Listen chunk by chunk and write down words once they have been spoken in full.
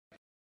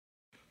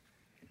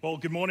Well,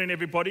 good morning,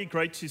 everybody.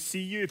 Great to see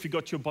you. If you've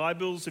got your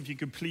Bibles, if you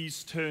could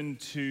please turn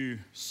to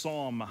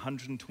Psalm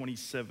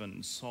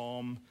 127.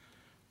 Psalm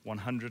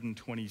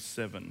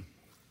 127. I'm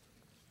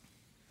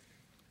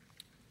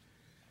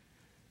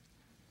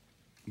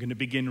going to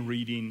begin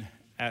reading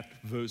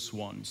at verse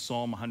 1,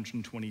 Psalm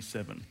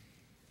 127.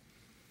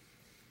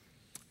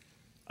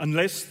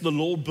 Unless the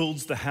Lord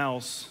builds the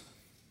house,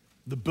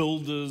 the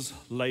builders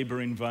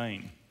labor in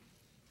vain.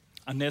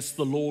 Unless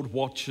the Lord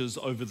watches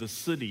over the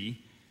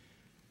city,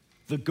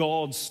 the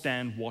gods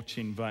stand watch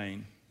in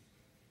vain.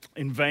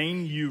 In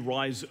vain you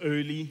rise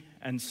early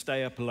and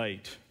stay up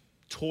late,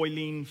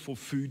 toiling for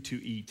food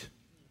to eat.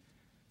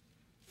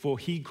 For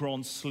he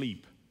grants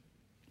sleep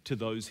to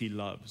those he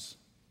loves.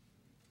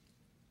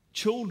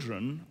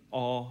 Children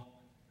are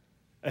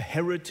a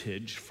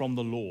heritage from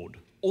the Lord,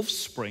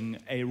 offspring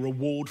a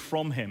reward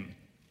from him.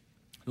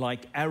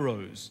 Like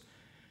arrows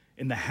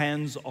in the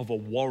hands of a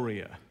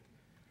warrior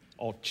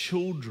are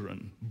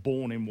children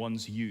born in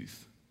one's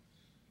youth.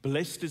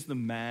 Blessed is the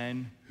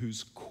man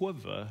whose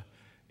quiver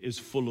is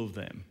full of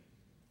them.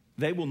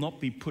 They will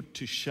not be put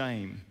to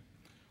shame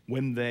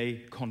when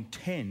they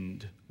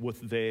contend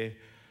with their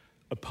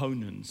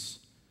opponents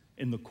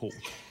in the court.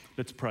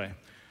 Let's pray.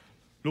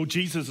 Lord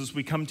Jesus, as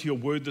we come to your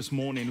word this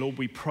morning, Lord,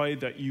 we pray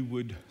that you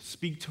would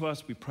speak to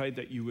us. We pray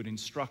that you would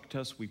instruct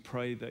us. We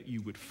pray that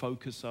you would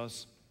focus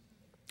us.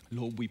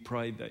 Lord, we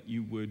pray that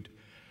you would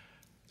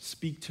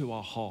speak to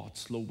our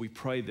hearts. Lord, we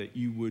pray that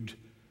you would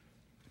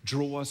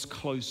draw us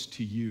close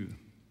to you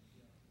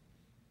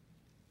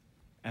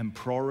and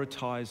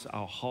prioritize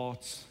our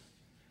hearts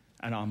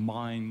and our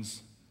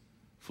minds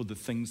for the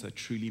things that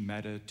truly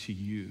matter to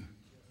you.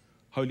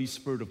 Holy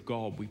Spirit of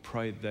God, we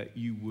pray that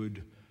you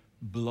would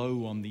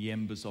blow on the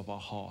embers of our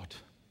heart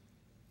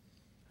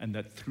and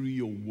that through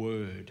your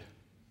word,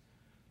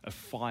 a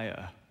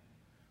fire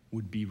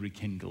would be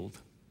rekindled.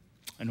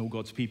 And all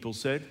God's people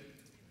said,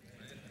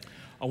 amen.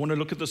 I want to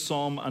look at the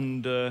psalm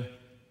under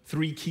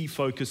three key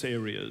focus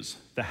areas: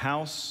 the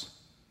house,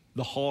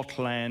 the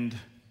heartland,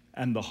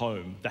 and the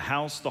home. The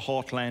house, the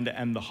heartland,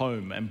 and the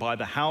home. And by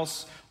the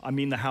house, I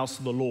mean the house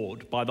of the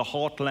Lord. By the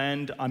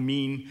heartland, I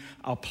mean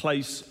our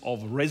place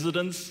of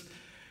residence.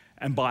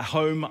 And by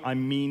home, I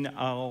mean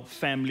our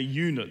family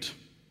unit.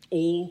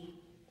 All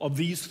of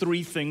these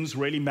three things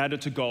really matter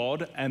to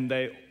God, and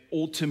they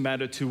ought to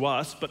matter to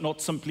us, but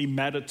not simply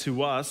matter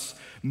to us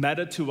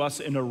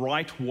in a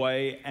right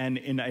way and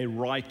in a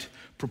right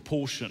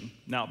proportion.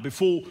 Now,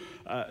 before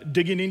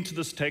digging into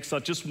this text, I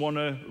just want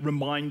to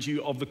remind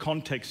you of the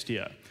context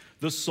here.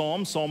 This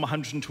psalm, Psalm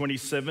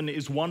 127,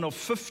 is one of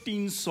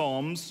 15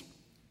 psalms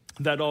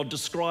that are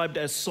described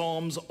as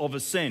psalms of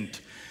ascent.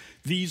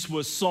 These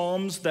were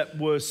psalms that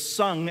were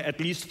sung at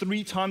least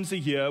 3 times a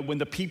year when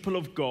the people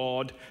of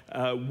God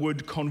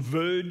would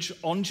converge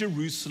on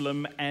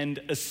Jerusalem and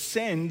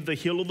ascend the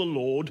hill of the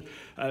Lord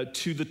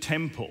to the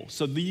temple.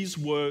 So these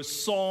were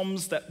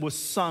psalms that were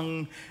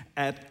sung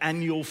at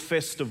annual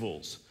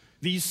festivals.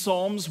 These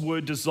psalms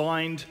were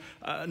designed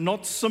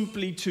not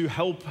simply to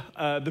help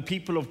the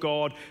people of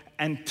God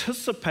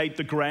anticipate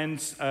the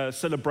grand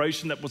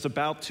celebration that was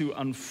about to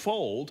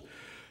unfold,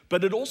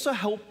 but it also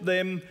helped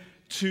them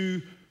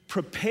to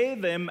prepare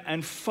them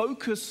and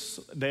focus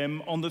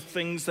them on the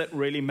things that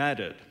really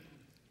mattered.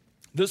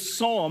 This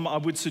psalm, I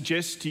would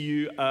suggest to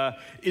you,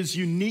 is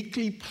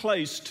uniquely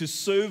placed to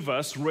serve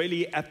us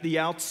really at the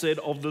outset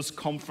of this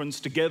conference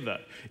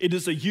together. It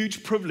is a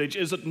huge privilege,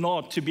 is it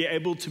not, to be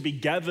able to be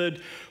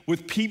gathered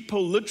with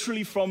people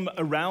literally from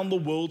around the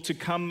world to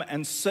come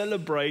and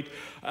celebrate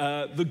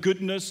the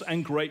goodness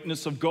and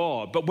greatness of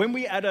God. But when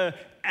we add an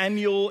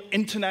annual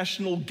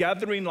international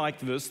gathering like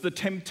this, the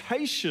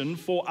temptation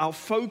for our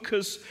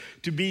focus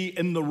to be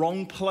in the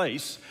wrong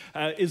place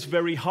is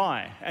very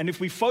high. And if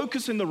we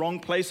focus in the wrong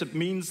place, it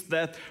means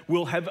that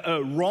we'll have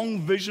a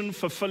wrong vision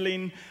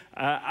fulfilling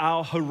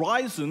our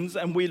horizons,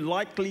 and we're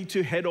likely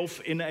to head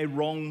off in a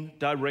wrong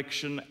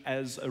direction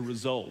as a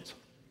result.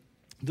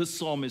 This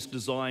psalm is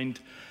designed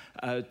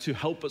to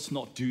help us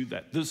not do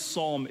that. This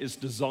psalm is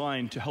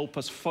designed to help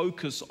us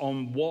focus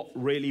on what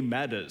really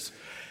matters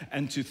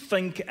and to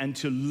think and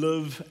to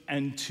live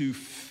and to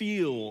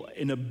feel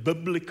in a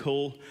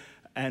biblical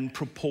and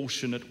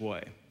proportionate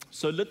way.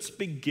 So let's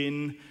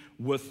begin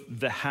with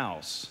the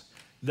house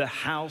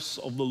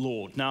of the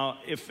Lord. Now,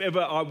 if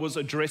ever I was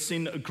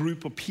addressing a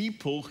group of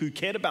people who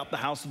cared about the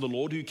house of the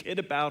Lord, who cared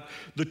about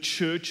the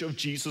church of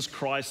Jesus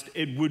Christ,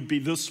 it would be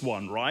this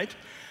one, right?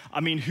 I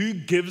mean, who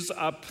gives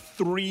up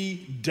 3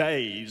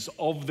 days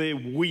of their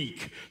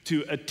week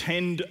to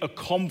attend a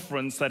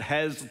conference that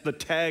has the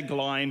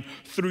tagline,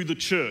 through the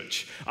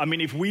church? I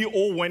mean, if we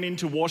all went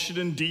into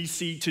Washington,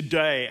 D.C.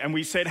 today and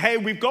we said, hey,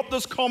 we've got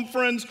this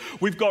conference,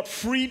 we've got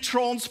free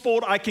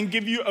transport, I can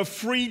give you a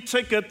free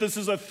ticket. This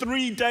is a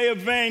 3-day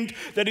event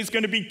that is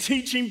going to be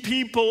teaching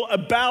people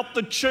about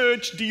the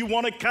church. Do you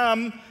want to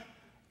come?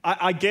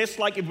 I guess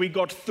like if we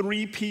got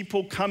 3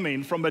 people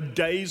coming from a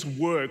day's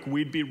work,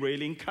 we'd be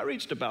really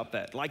encouraged about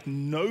that. Like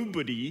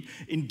nobody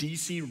in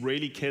DC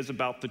really cares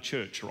about the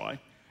church, right?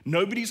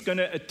 Nobody's going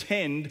to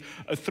attend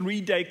a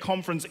 3-day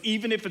conference,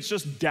 even if it's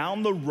just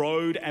down the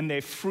road and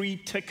they're free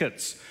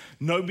tickets.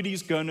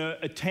 Nobody's going to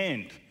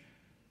attend.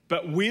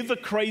 But we're the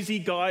crazy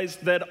guys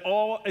that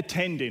are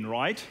attending,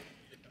 right?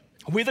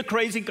 We're the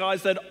crazy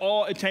guys that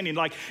are attending.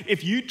 Like,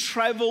 if you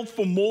traveled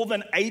for more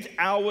than 8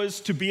 hours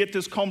to be at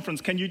this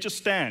conference, can you just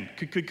stand?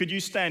 Could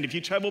you stand? If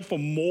you traveled for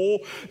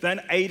more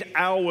than 8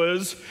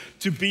 hours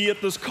to be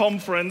at this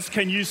conference,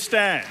 can you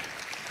stand?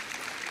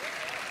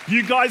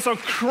 You guys are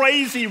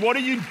crazy. What are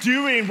you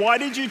doing? Why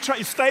did you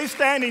stay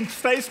standing?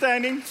 Stay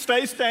standing.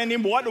 Stay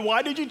standing.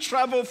 Why did you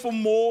travel for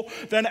more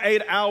than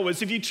 8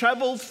 hours? If you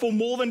traveled for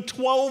more than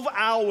 12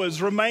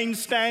 hours, remain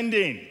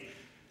standing.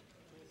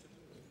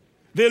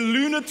 They're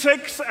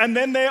lunatics, and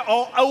then there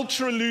are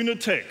ultra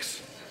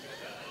lunatics.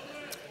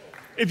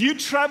 If you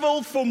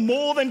traveled for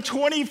more than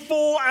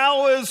 24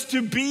 hours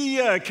to be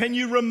here, can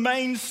you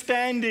remain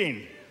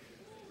standing?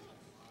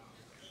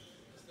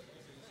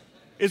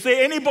 Is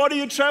there anybody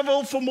who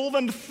traveled for more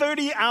than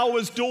 30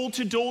 hours door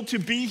to door to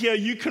be here?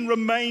 You can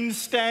remain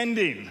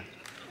standing.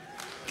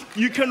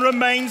 You can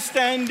remain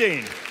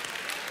standing.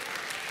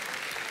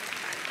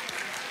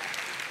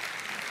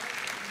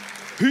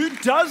 Who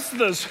does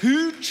this?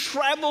 Who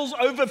travels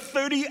over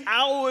 30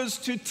 hours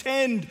to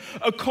attend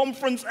a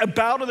conference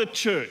about the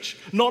church?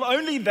 Not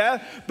only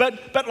that,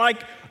 but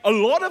like a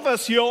lot of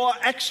us here are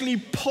actually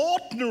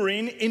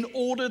partnering in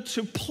order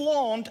to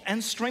plant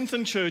and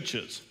strengthen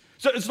churches.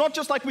 So it's not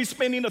just like we're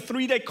spending a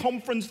 3-day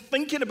conference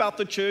thinking about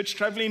the church,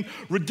 traveling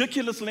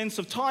ridiculous lengths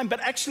of time,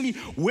 but actually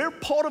we're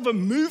part of a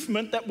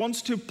movement that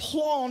wants to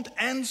plant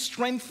and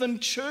strengthen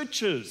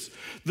churches.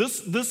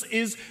 This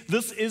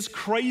is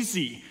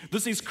crazy.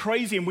 This is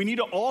crazy, and we need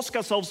to ask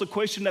ourselves the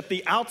question at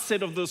the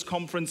outset of this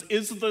conference: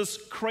 is this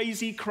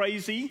crazy,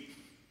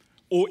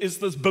 or is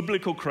this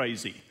biblical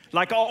crazy?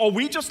 Like, are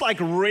we just like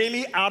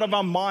really out of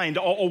our mind?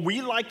 Or are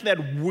we like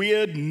that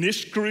weird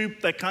niche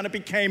group that kind of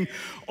became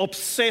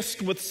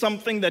obsessed with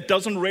something that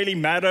doesn't really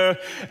matter?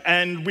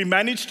 And we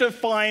managed to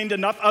find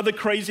enough other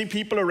crazy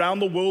people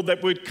around the world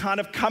that would kind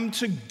of come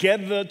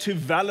together to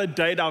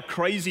validate our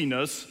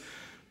craziness.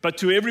 But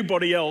to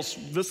everybody else,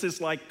 this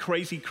is like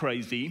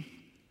crazy.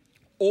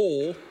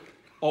 Or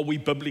are we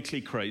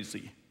biblically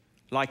crazy?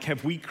 Like,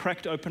 have we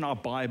cracked open our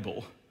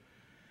Bible?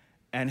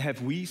 And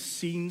have we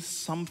seen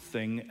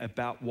something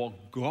about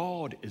what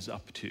God is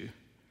up to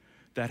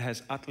that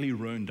has utterly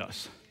ruined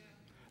us?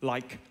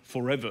 Like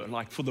forever,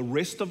 like for the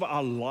rest of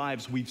our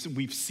lives, we've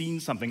seen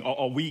something.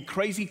 Are we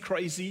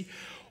crazy,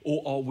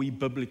 or are we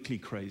biblically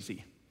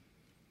crazy?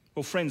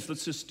 Well, friends,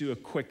 let's just do a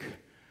quick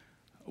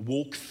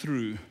walk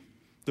through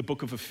the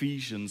book of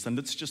Ephesians, and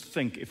let's just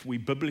think if we're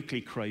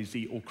biblically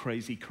crazy or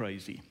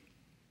crazy.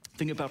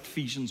 Think about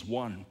Ephesians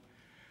 1,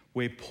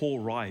 where Paul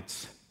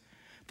writes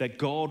that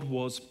God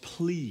was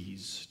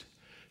pleased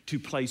to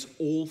place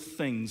all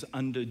things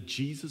under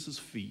Jesus'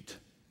 feet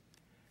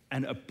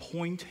and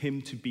appoint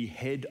him to be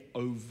head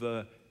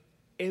over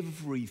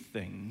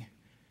everything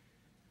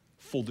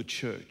for the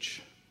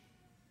church.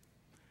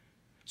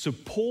 So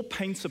Paul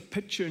paints a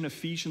picture in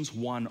Ephesians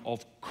 1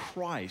 of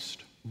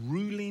Christ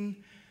ruling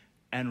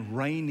and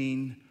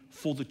reigning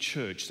for the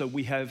church. So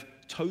we have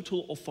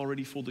total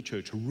authority for the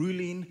church,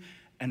 ruling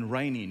and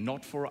reigning,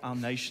 not for our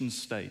nation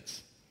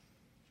states.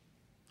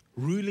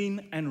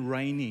 Ruling and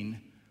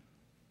reigning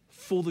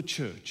for the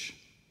church,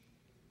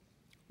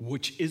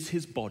 which is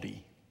his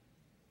body,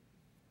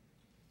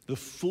 the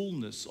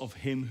fullness of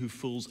him who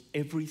fills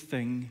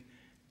everything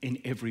in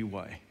every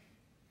way.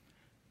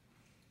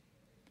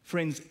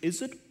 Friends,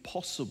 is it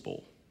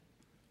possible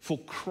for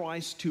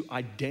Christ to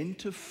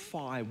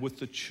identify with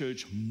the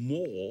church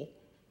more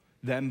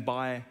than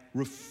by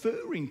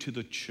referring to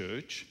the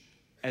church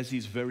as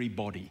his very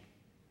body?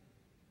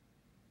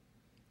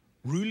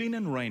 Ruling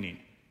and reigning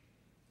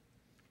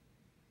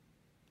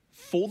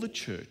for the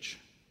church,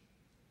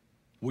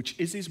 which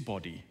is his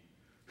body,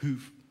 who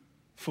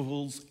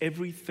fulfills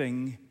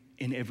everything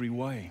in every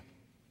way.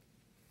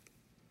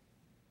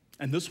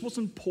 And this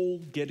wasn't Paul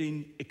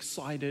getting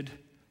excited,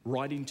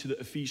 writing to the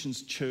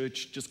Ephesians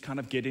church, just kind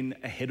of getting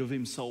ahead of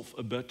himself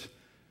a bit.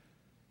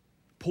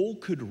 Paul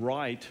could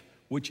write,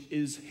 which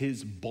is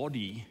his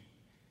body,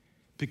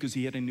 because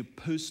he had a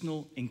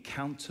personal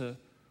encounter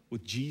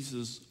with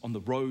Jesus on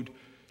the road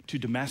to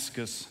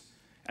Damascus,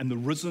 and the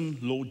risen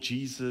Lord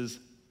Jesus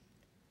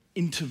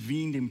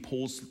intervened in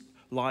Paul's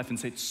life and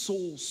said,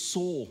 Saul,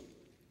 Saul,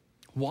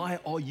 why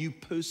are you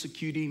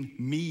persecuting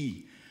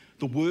me?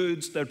 The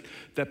words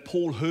that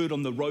Paul heard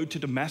on the road to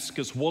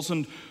Damascus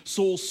wasn't,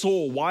 Saul,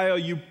 Saul, why are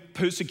you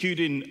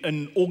persecuting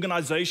an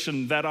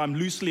organization that I'm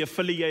loosely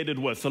affiliated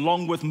with,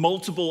 along with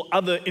multiple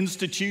other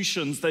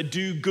institutions that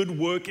do good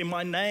work in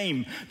my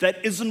name?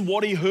 That isn't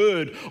what he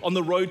heard on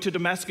the road to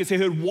Damascus. He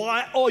heard,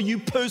 why are you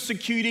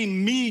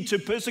persecuting me? To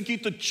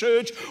persecute the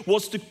church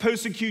was to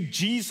persecute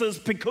Jesus,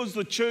 because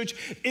the church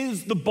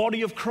is the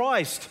body of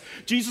Christ.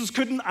 Jesus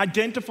couldn't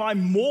identify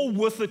more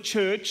with the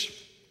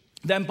church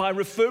than by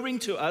referring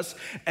to us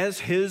as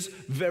his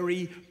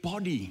very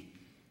body.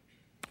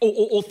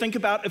 Or think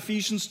about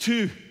Ephesians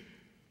 2,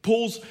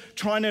 Paul's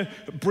trying to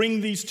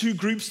bring these two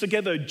groups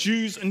together,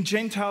 Jews and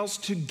Gentiles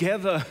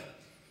together.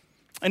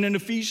 And in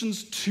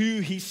Ephesians 2,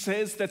 he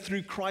says that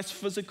through Christ's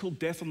physical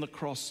death on the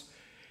cross,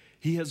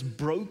 he has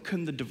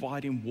broken the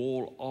dividing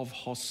wall of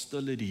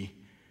hostility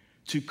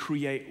to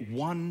create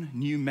one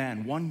new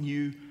man, one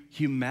new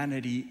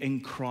humanity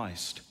in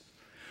Christ.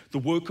 The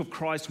work of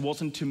Christ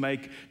wasn't to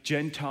make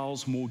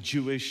Gentiles more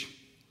Jewish,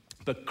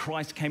 but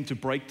Christ came to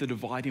break the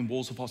dividing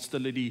walls of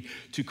hostility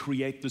to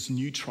create this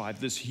new tribe,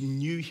 this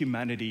new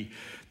humanity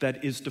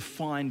that is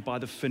defined by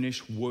the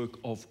finished work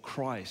of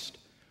Christ.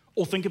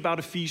 Or think about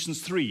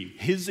Ephesians 3.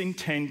 His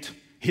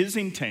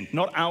intent,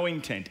 not our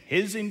intent,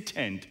 his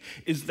intent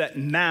is that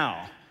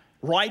now,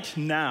 right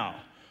now,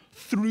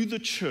 through the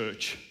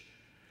church,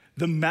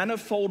 the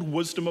manifold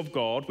wisdom of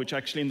God, which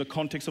actually in the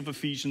context of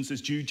Ephesians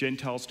is Jew,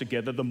 Gentiles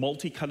together, the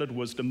multicolored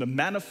wisdom, the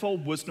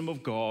manifold wisdom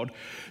of God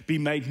be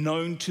made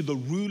known to the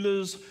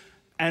rulers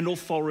and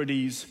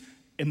authorities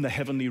in the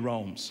heavenly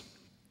realms.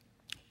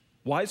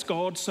 Why is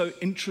God so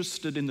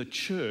interested in the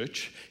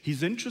church?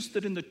 He's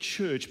interested in the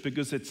church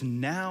because it's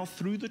now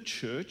through the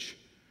church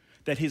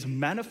that his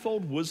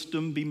manifold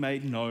wisdom be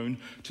made known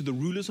to the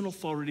rulers and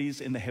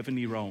authorities in the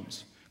heavenly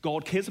realms.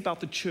 God cares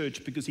about the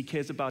church because he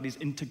cares about his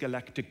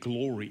intergalactic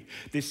glory.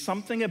 There's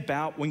something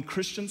about when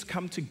Christians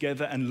come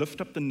together and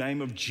lift up the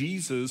name of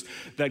Jesus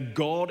that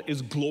God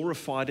is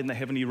glorified in the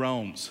heavenly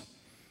realms.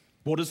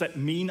 What does that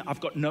mean?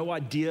 I've got no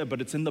idea, but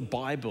it's in the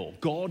Bible.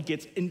 God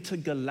gets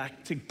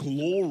intergalactic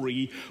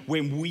glory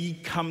when we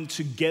come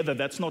together.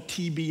 That's not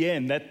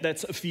TBN,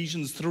 that's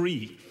Ephesians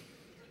 3.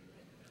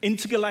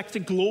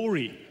 Intergalactic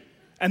glory.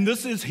 And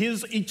this is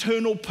his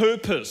eternal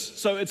purpose.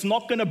 So it's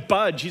not going to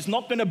budge. He's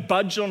not going to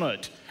budge on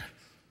it.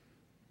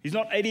 He's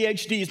not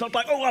ADHD. He's not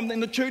like, oh, I'm in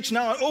the church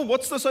now. Oh,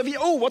 what's this over here?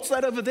 Oh, what's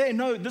that over there?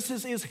 No, this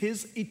is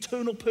his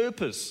eternal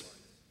purpose,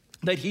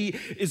 that he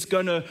is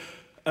going to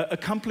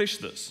accomplish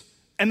this.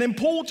 And then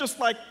Paul just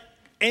like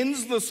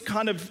ends this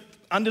kind of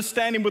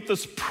understanding with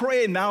this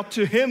prayer now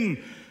to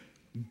him.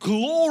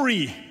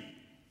 Glory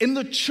in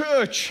the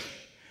church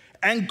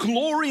and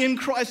glory in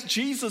Christ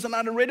Jesus. And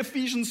I'd read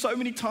Ephesians so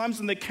many times,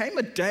 and there came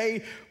a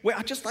day where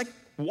I just like,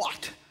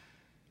 what?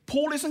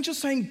 Paul isn't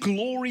just saying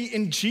glory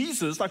in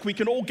Jesus, like we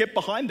can all get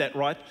behind that,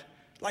 right?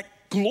 Like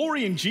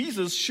glory in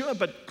Jesus, sure,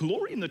 but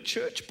glory in the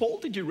church? Paul,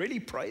 did you really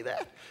pray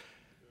that?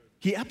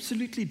 He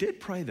absolutely did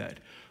pray that.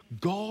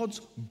 God's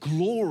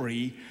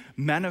glory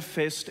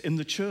manifest in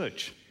the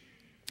church.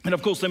 And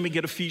of course, then we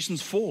get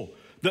Ephesians 4.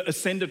 The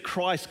ascended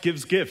Christ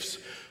gives gifts.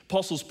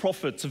 Apostles,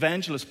 prophets,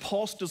 evangelists,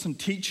 pastors, and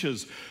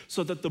teachers,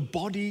 so that the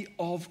body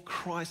of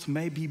Christ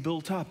may be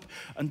built up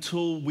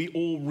until we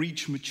all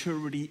reach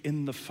maturity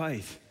in the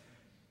faith.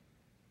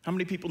 How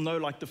many people know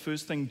like the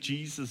first thing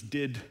Jesus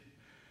did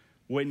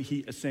when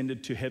he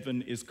ascended to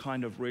heaven is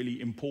kind of really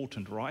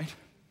important, right?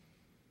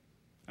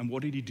 And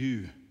what did he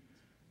do?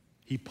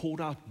 He poured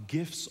out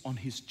gifts on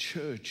his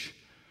church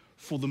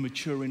for the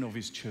maturing of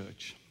his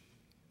church.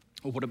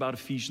 Or what about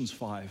Ephesians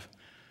 5?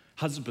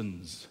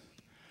 Husbands,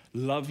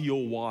 love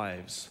your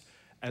wives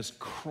as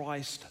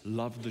Christ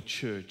loved the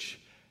church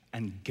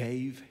and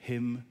gave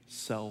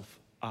himself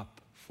up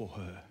for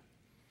her.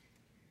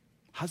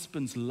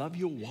 Husbands, love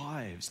your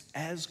wives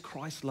as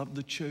Christ loved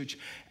the church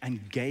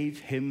and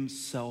gave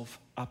himself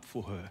up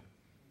for her.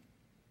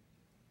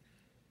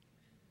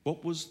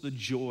 What was the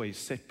joy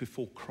set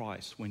before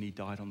Christ when he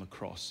died on the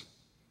cross?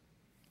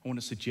 I want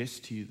to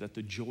suggest to you that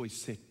the joy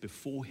set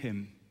before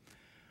him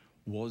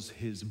was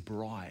his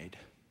bride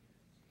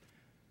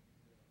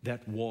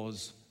that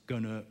was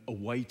going to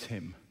await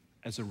him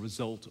as a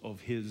result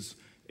of his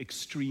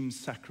extreme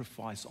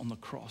sacrifice on the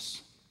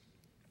cross.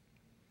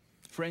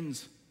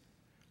 Friends,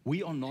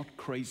 we are not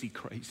crazy.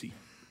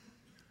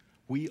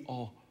 We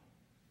are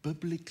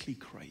biblically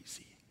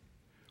crazy.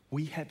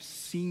 We have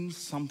seen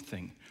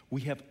something.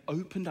 We have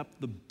opened up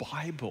the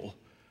Bible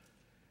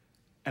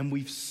and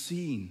we've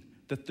seen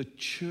that the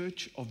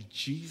church of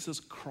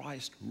Jesus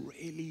Christ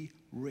really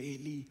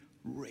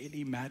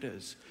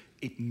matters.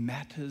 It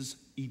matters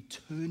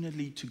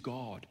eternally to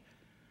God.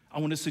 I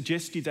want to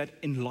suggest to you that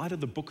in light of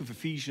the book of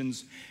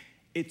Ephesians,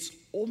 it's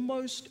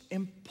almost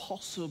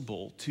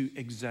impossible to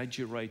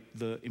exaggerate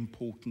the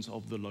importance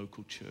of the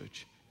local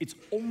church. It's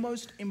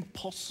almost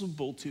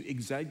impossible to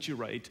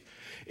exaggerate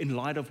in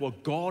light of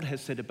what God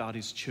has said about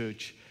his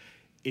church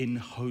in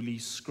Holy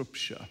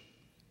Scripture.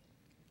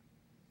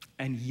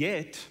 And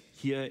yet,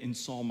 here in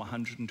Psalm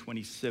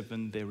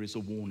 127, there is a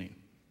warning.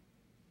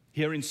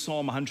 Here in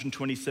Psalm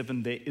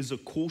 127, there is a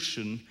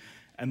caution,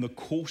 and the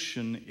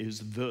caution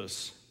is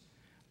this: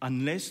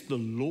 unless the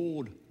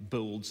Lord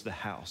builds the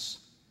house,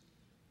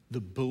 the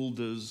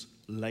builders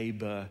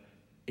labor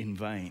in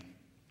vain.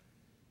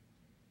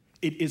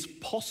 It is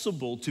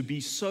possible to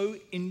be so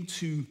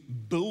into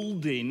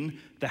building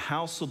the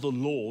house of the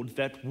Lord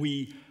that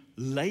we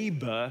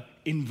labor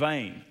in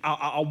vain.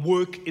 Our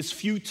work is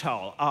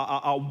futile.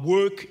 Our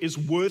work is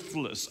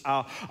worthless.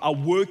 Our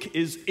work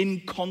is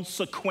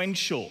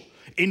inconsequential.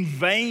 In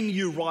vain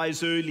you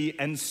rise early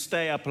and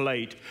stay up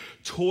late,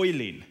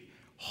 toiling.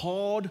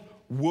 Hard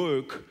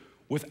work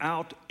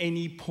without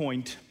any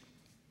point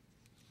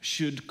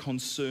should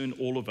concern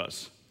all of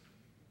us.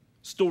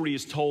 Story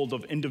is told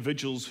of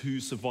individuals who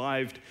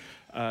survived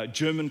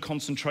German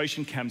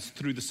concentration camps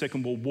through the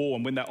Second World War,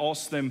 and when they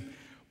asked them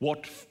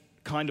what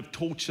kind of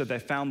torture they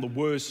found the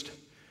worst,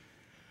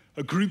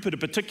 a group at a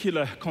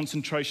particular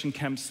concentration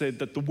camp said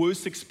that the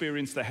worst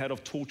experience they had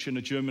of torture in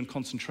a German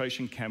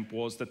concentration camp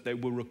was that they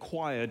were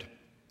required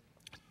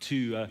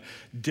to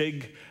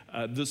dig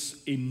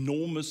this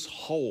enormous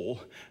hole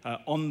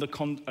on the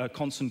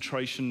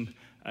concentration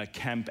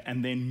camp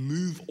and then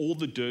move all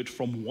the dirt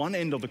from one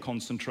end of the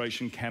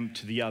concentration camp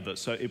to the other.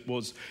 So it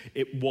was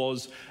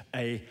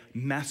a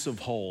massive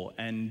hole,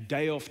 and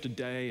day after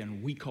day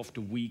and week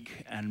after week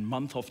and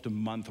month after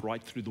month,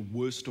 right through the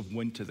worst of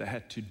winter, they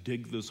had to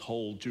dig this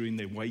hole during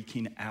their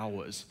waking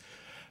hours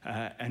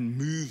and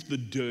move the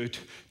dirt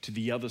to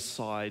the other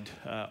side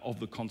of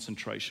the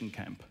concentration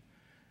camp,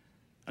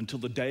 until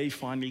the day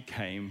finally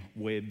came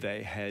where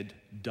they had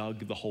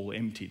dug the hole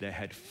empty. They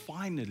had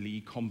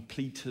finally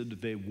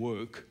completed their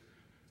work,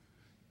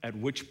 at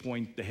which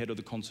point the head of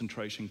the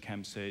concentration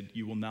camp said,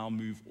 "You will now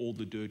move all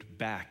the dirt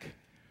back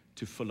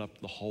to fill up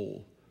the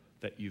hole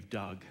that you've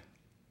dug."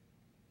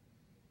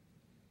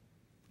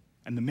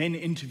 And the men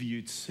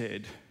interviewed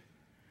said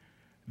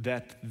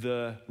that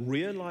the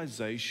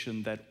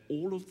realization that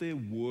all of their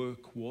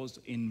work was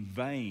in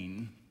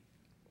vain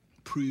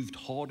proved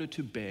harder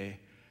to bear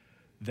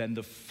than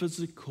the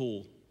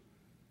physical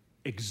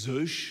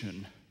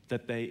exertion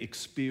that they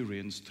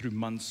experienced through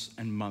months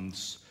and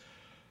months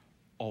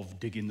of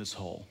digging this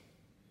hole.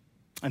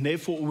 And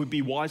therefore, it would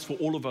be wise for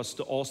all of us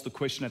to ask the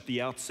question at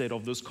the outset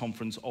of this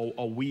conference,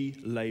 are we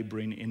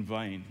laboring in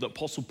vain? The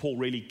Apostle Paul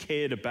really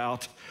cared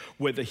about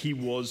whether he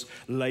was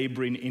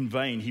laboring in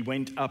vain. He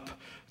went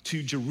up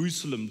to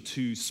Jerusalem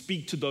to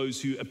speak to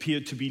those who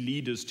appeared to be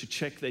leaders to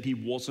check that he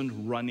wasn't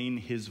running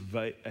his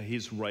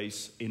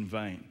race in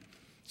vain.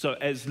 So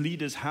as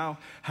leaders, how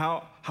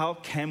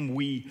can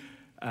we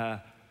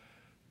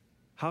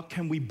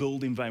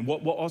build in vain?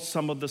 What are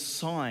some of the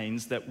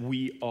signs that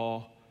we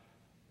are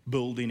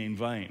building in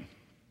vain?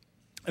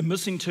 A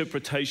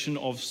misinterpretation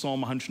of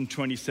Psalm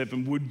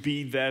 127 would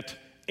be that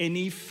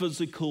any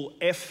physical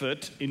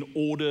effort in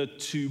order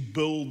to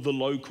build the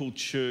local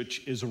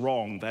church is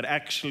wrong. That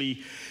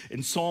actually,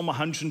 in Psalm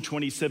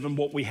 127,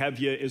 what we have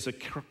here is a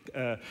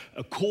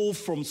call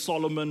from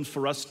Solomon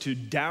for us to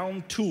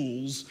down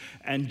tools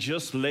and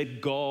just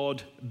let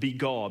God be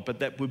God. But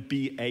that would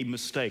be a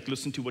mistake.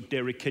 Listen to what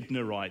Derek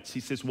Kidner writes. He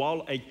says,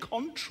 while a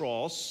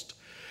contrast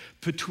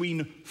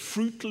between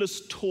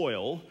fruitless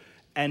toil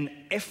and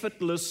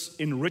effortless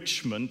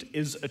enrichment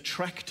is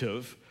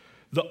attractive,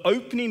 the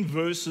opening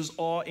verses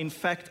are, in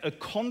fact, a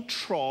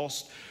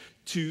contrast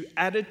to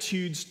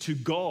attitudes to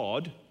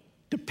God,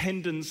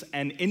 dependence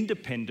and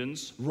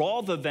independence,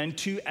 rather than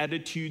to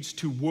attitudes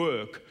to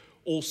work,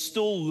 or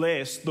still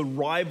less, the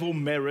rival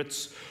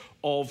merits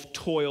of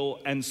toil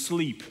and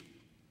sleep.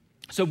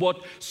 So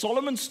what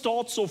Solomon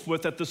starts off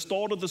with at the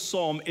start of the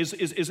psalm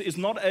is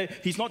not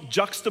he's not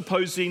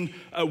juxtaposing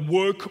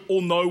work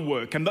or no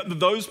work. And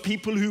those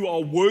people who are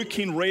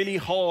working really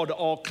hard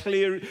are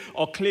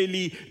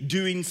clearly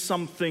doing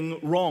something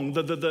wrong.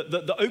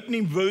 The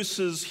opening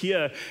verses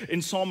here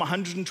in Psalm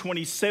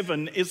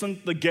 127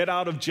 isn't the get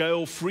out of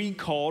jail free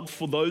card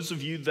for those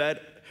of you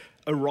that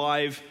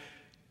arrive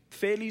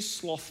fairly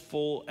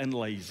slothful and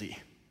lazy.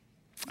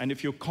 And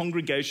if your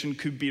congregation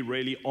could be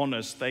really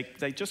honest,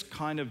 they just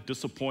kind of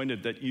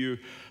disappointed that you're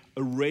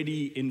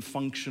already in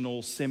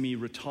functional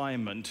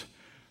semi-retirement,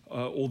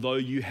 although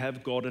you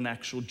have got an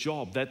actual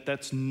job.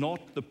 That's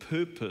not the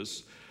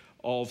purpose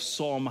of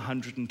Psalm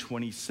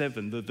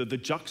 127. The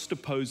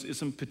juxtapose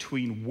isn't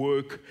between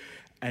work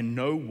and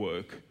no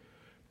work,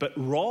 but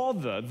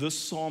rather this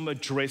psalm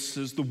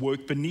addresses the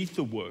work beneath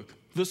the work.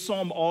 This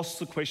psalm asks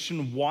the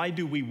question, why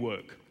do we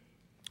work?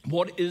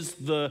 What is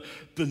the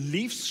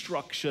belief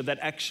structure that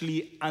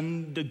actually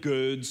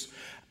undergirds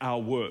our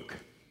work?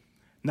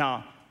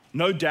 Now,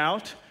 no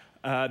doubt,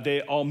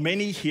 there are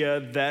many here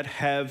that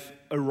have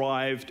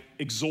arrived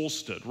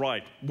exhausted,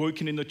 right?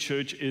 Working in the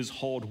church is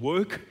hard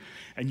work,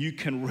 and you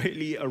can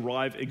really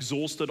arrive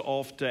exhausted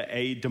after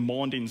a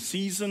demanding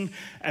season.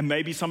 And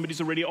maybe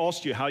somebody's already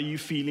asked you, how are you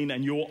feeling?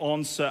 And your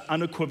answer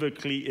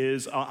unequivocally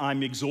is,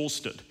 I'm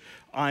exhausted.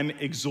 I'm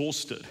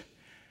exhausted.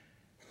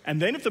 And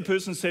then if the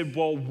person said,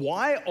 well,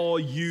 why are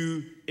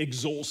you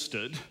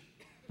exhausted?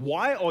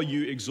 Why are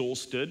you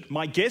exhausted?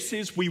 My guess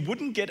is we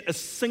wouldn't get a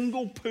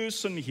single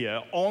person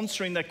here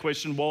answering that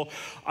question. Well,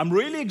 I'm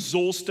really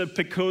exhausted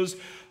because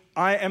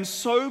I am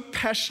so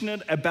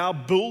passionate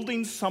about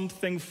building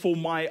something for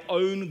my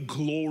own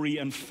glory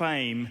and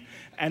fame,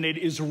 and it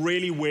is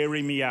really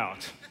wearing me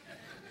out.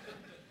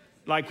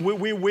 Like,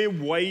 we're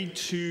way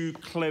too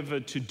clever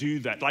to do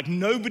that. Like,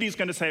 nobody's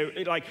going to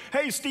say, like,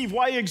 hey, Steve,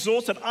 why are you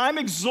exhausted? I'm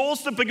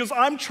exhausted because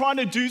I'm trying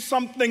to do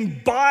something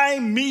by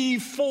me,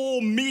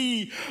 for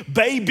me,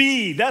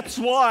 baby. That's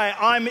why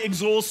I'm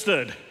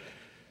exhausted.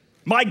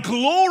 My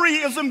glory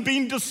isn't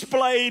being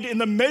displayed in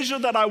the measure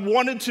that I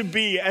want it to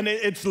be, and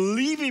it's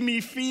leaving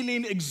me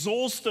feeling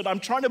exhausted. I'm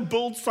trying to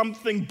build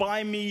something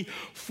by me,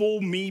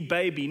 for me,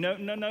 baby. No,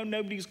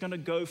 nobody's going to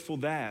go for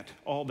that,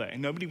 are they?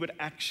 Nobody would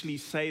actually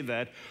say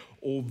that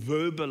or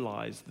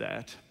verbalize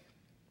that.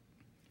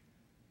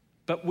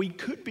 But we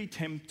could be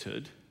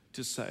tempted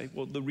to say,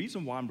 well, the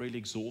reason why I'm really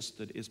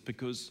exhausted is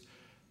because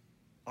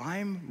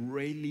I'm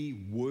really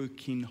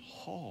working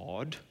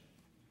hard.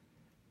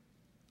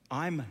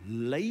 I'm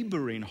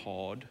laboring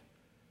hard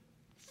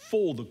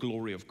for the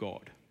glory of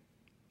God.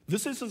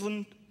 This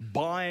isn't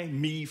by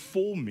me,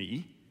 for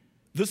me.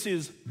 This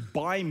is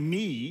by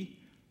me,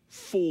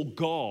 for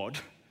God.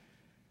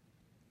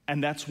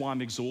 And that's why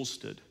I'm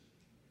exhausted.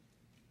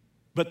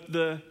 But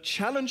the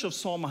challenge of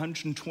Psalm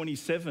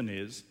 127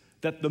 is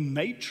that the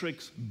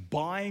matrix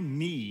by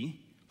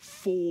me,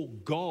 for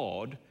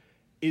God,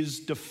 is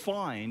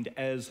defined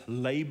as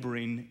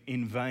laboring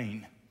in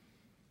vain.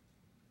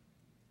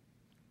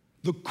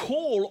 The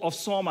call of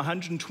Psalm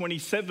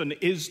 127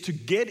 is to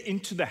get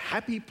into the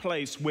happy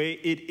place where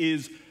it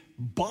is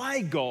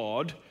by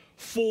God,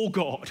 for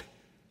God.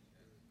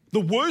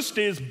 The worst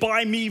is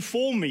by me,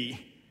 for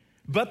me.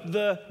 But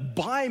the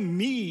by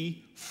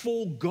me,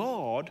 for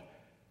God,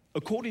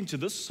 according to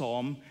this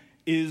psalm,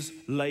 is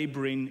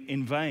laboring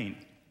in vain.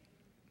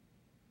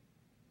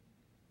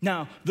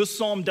 Now, this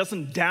psalm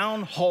doesn't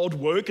down hard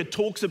work. It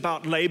talks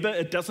about labor.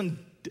 It doesn't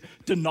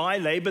deny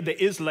labor. There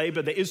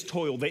is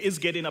toil, there is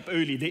getting up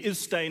early, there is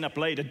staying up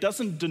late. It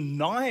doesn't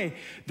deny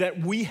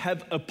that we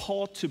have a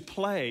part to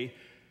play,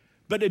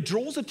 but it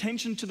draws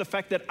attention to the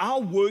fact that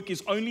our work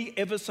is only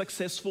ever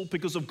successful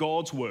because of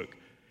God's work.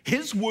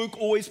 His work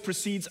always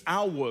precedes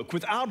our work.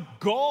 Without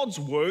God's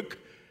work,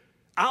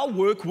 our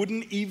work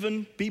wouldn't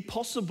even be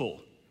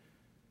possible.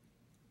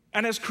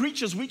 And as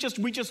creatures, we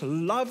just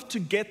love to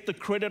get the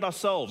credit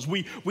ourselves.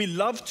 We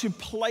love to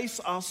place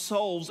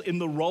ourselves in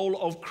the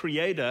role of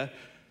creator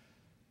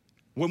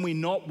when we're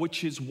not,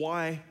 which is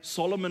why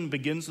Solomon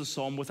begins the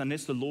psalm with,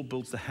 unless the Lord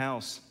builds the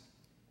house,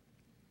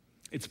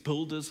 its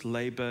builders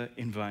labor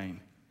in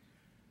vain.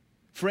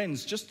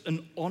 Friends, just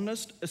an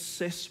honest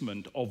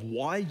assessment of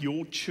why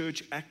your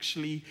church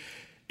actually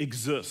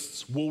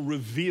exists will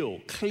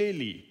reveal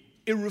clearly,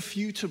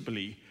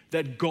 irrefutably,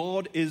 that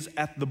God is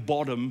at the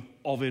bottom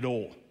of it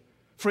all.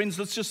 Friends,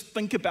 let's just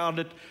think about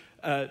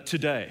it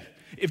today.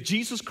 If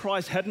Jesus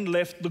Christ hadn't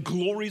left the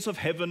glories of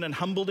heaven and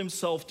humbled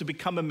himself to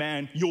become a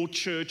man, your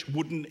church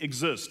wouldn't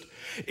exist.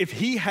 If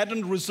he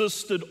hadn't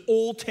resisted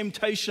all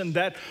temptation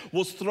that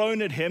was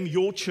thrown at him,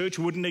 your church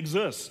wouldn't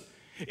exist.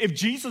 If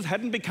Jesus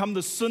hadn't become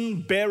the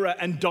sin bearer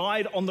and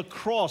died on the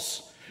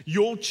cross,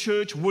 your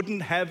church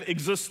wouldn't have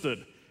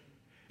existed.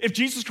 If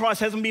Jesus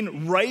Christ hasn't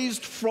been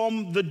raised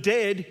from the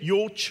dead,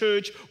 your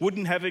church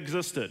wouldn't have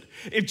existed.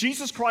 If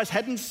Jesus Christ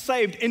hadn't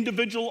saved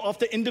individual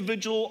after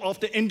individual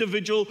after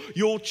individual,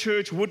 your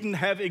church wouldn't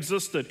have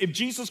existed. If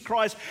Jesus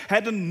Christ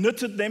hadn't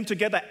knitted them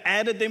together,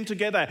 added them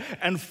together,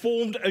 and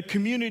formed a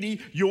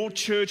community, your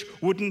church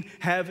wouldn't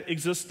have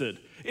existed.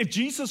 If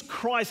Jesus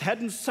Christ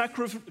hadn't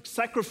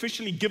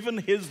sacrificially given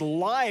his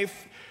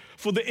life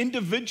for the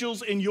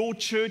individuals in your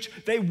church,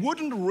 they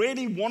wouldn't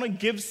really want to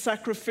give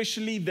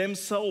sacrificially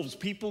themselves.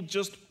 People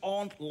just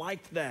aren't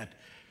like that.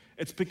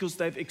 It's because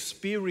they've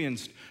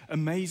experienced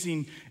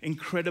amazing,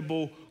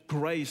 incredible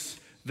grace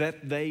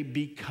that they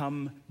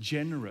become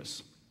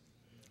generous.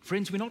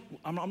 Friends,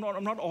 I'm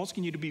not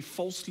asking you to be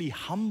falsely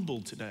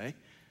humble today.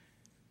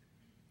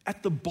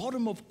 At the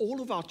bottom of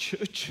all of our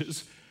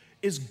churches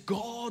is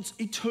God's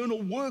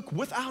eternal work,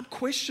 without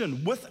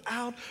question,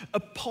 without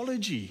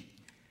apology.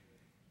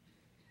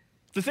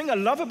 The thing I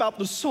love about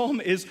this psalm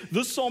is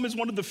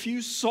one of the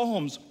few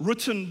psalms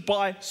written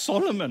by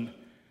Solomon,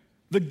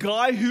 the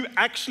guy who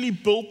actually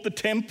built the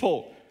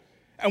temple.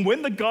 And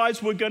when the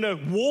guys were going to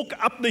walk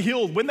up the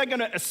hill, when they're going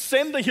to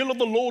ascend the hill of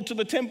the Lord to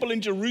the temple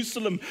in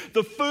Jerusalem,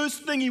 the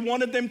first thing he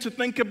wanted them to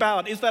think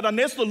about is that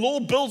unless the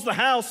Lord builds the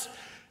house,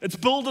 its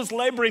builders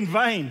labor in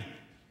vain.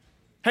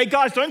 Hey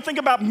guys, don't think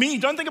about me.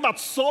 Don't think about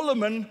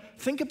Solomon.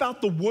 Think about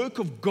the work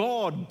of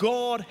God.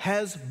 God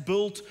has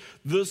built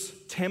this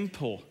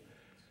temple.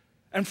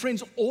 And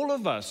friends, all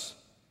of us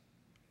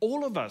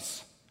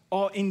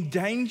are in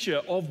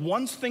danger of,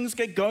 once things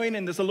get going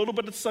and there's a little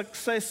bit of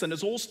success and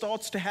it all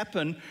starts to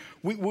happen,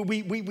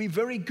 we're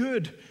very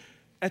good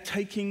at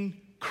taking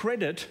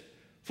credit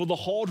for the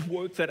hard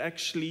work that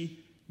actually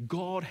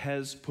God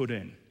has put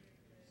in.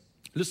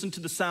 Listen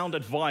to the sound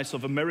advice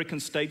of American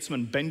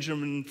statesman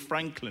Benjamin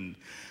Franklin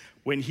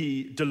when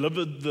he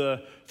delivered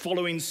the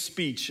following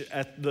speech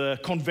at the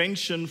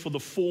convention for the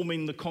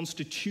forming the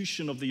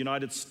Constitution of the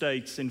United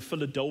States in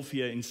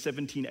Philadelphia in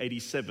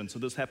 1787. So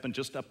this happened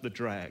just up the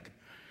drag.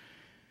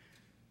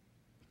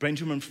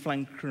 Benjamin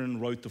Franklin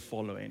wrote the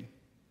following: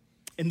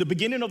 "In the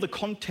beginning of the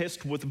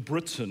contest with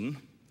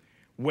Britain,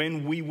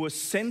 when we were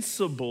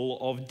sensible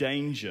of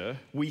danger,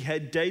 we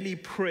had daily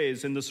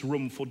prayers in this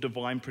room for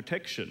divine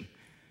protection.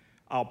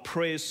 Our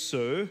prayers,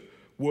 sir,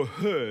 were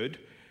heard,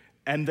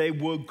 and they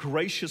were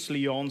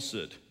graciously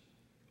answered.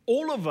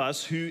 All of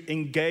us who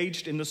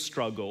engaged in the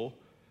struggle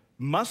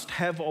must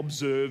have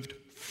observed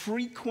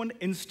frequent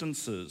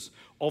instances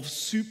of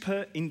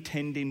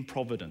superintending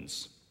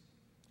providence.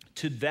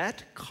 To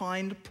that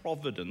kind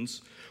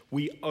providence,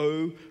 we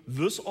owe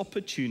this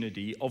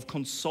opportunity of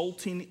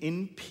consulting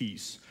in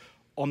peace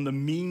on the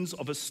means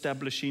of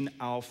establishing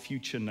our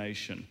future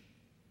nation.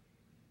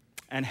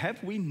 And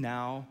have we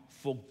now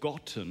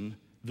forgotten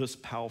this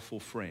powerful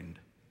friend?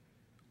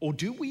 Or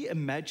do we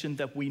imagine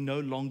that we no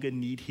longer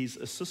need his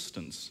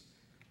assistance?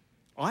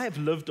 I have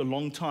lived a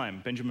long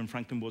time. Benjamin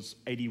Franklin was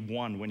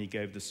 81 when he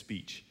gave the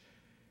speech.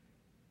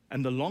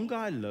 And the longer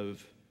I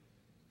live,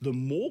 the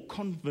more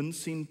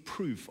convincing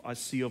proof I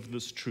see of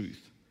this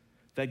truth,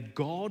 that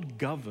God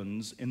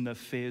governs in the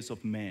affairs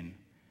of men.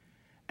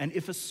 And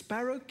if a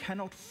sparrow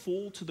cannot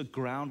fall to the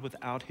ground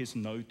without his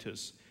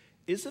notice,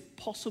 is it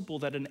possible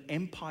that an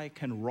empire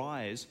can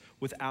rise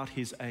without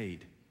his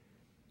aid?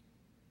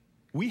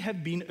 We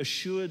have been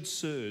assured,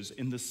 sirs,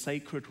 in the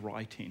sacred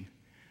writing,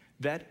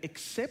 that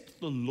except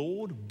the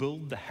Lord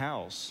build the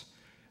house,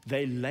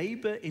 they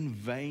labor in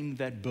vain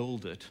that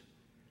build it.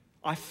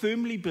 I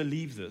firmly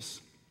believe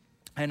this,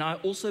 and I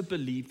also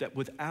believe that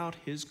without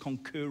his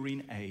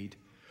concurring aid,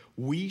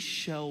 we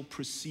shall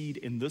proceed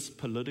in this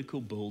political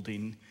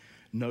building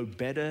no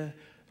better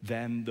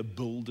than the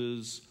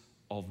builders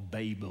of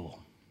Babel.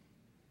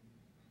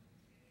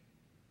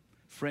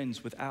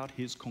 Friends, without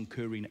his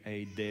concurring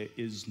aid, there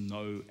is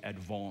no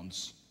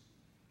advance.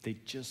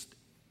 It just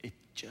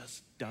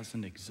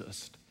doesn't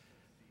exist.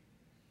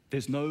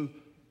 There's no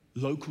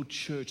local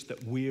church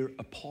that we're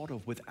a part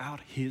of without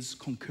his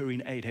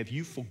concurring aid. Have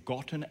you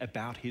forgotten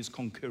about his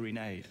concurring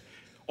aid?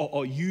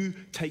 Or are you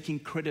taking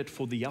credit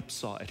for the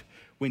upside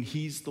when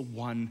he's the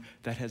one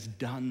that has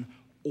done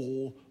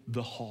all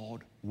the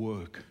hard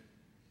work?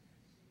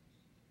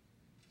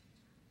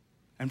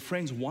 And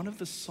friends, one of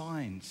the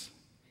signs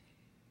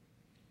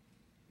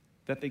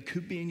that there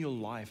could be in your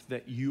life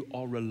that you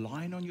are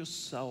relying on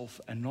yourself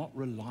and not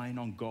relying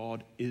on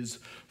God is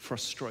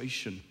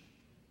frustration.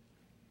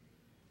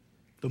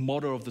 The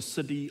motto of the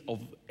city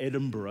of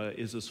Edinburgh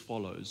is as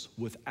follows: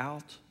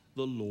 without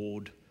the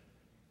Lord,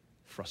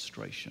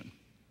 frustration.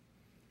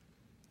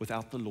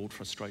 Without the Lord,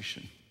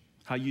 frustration.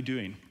 How are you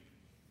doing?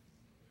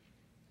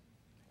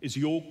 Is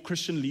your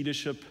Christian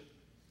leadership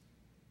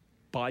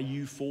by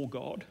you for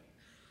God?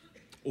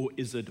 Or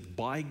is it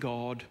by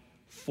God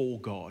for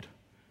God?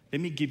 Let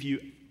me give you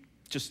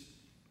just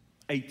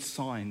 8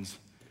 signs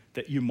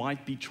that you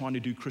might be trying to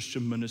do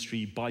Christian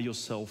ministry by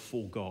yourself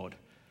for God.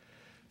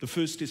 The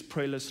first is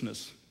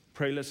prayerlessness.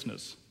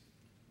 Prayerlessness.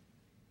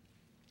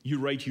 You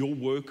rate your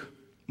work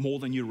more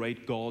than you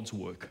rate God's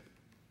work.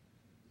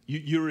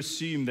 You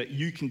assume that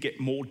you can get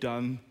more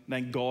done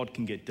than God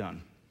can get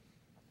done.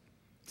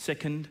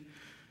 Second,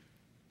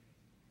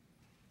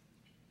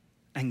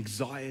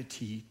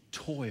 anxiety,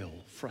 toil,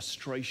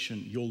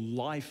 frustration. Your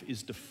life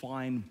is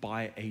defined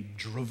by a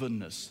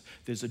drivenness.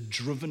 There's a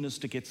drivenness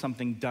to get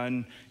something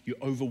done.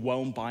 You're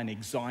overwhelmed by an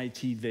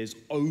anxiety. There's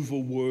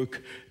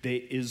overwork.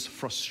 There is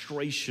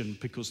frustration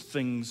because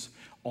things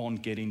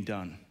aren't getting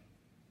done.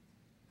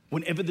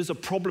 Whenever there's a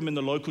problem in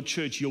the local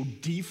church, your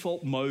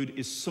default mode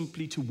is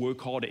simply to work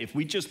harder. If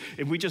we just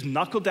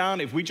knuckle down,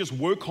 if we just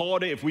work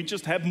harder, if we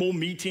just have more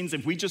meetings,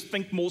 if we just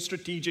think more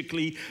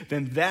strategically,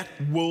 then that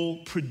will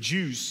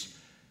produce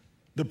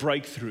the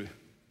breakthrough.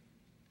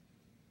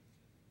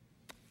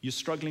 You're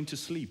struggling to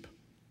sleep.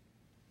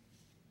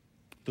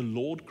 The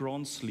Lord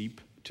grants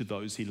sleep to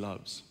those he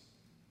loves.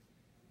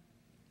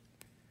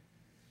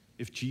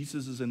 If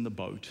Jesus is in the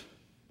boat,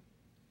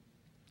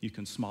 you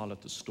can smile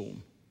at the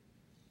storm.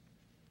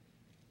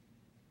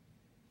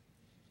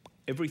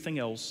 Everything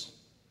else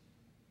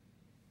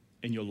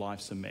in your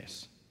life's a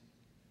mess.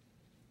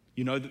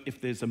 You know that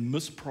if there's a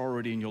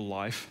mispriority in your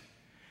life,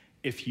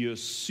 if you're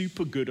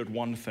super good at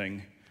one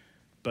thing,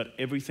 but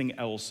everything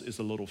else is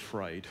a little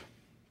frayed.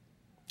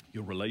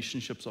 Your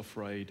relationships are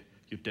frayed,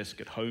 your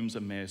desk at home's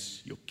a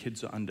mess, your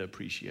kids are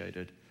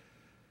underappreciated.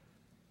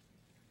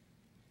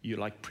 You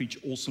preach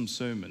awesome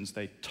sermons,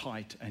 they're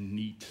tight and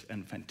neat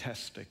and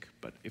fantastic,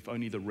 but if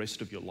only the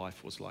rest of your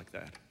life was like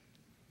that.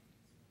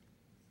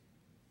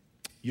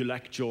 You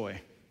lack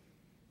joy.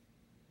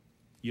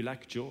 You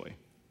lack joy.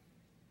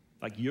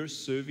 You're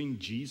serving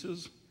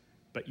Jesus,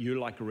 but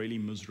you're really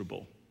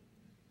miserable.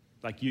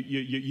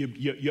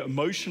 You're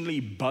emotionally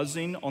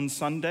buzzing on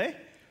Sunday,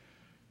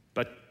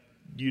 but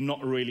you're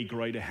not really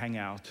great to hang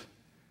out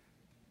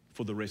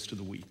for the rest of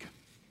the week.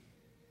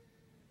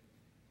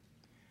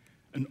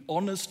 An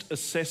honest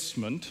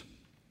assessment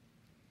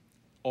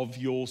of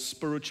your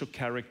spiritual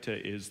character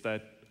is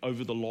that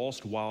over the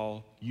last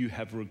while you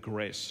have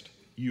regressed.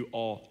 You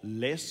are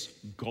less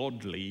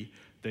godly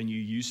than you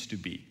used to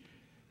be.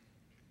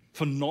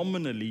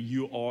 Phenomenally,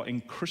 you are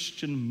in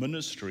Christian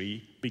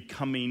ministry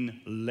becoming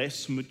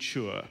less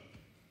mature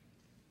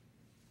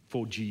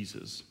for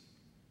Jesus.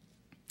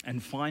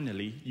 And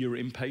finally, you're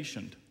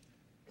impatient.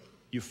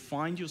 You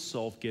find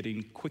yourself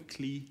getting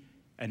quickly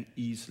and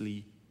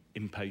easily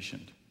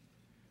impatient.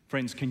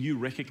 Friends, can you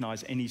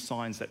recognize any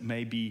signs that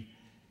maybe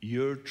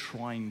you're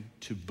trying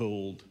to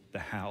build the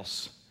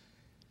house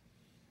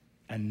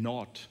and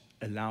not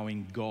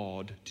allowing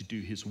God to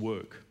do his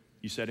work.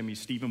 You say to me,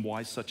 Stephen,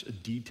 why such a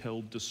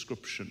detailed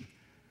description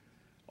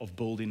of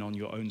building on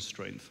your own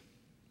strength?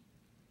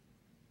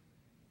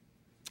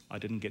 I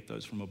didn't get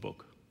those from a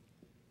book.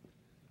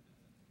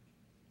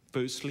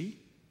 Firstly,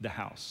 the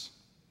house.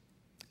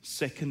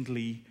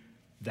 Secondly,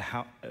 the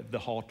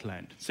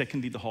heartland.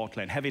 Secondly, the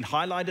heartland. Having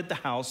highlighted the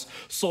house,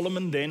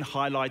 Solomon then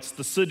highlights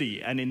the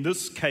city. And in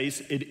this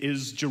case, it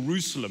is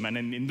Jerusalem. And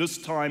in this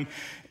time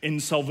in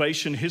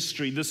salvation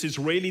history, this is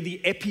really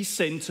the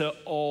epicenter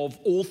of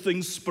all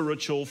things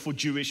spiritual for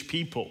Jewish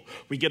people.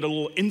 We get a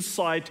little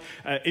insight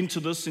into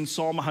this in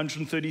Psalm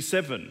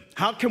 137.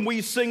 How can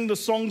we sing the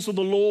songs of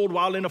the Lord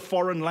while in a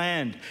foreign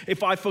land?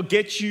 If I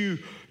forget you,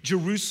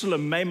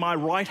 Jerusalem, may my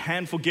right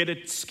hand forget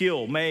its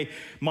skill. May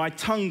my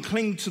tongue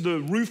cling to the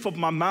roof of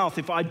my mouth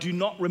if I do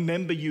not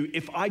remember you,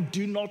 if I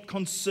do not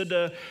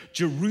consider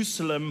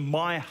Jerusalem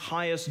my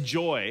highest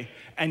joy.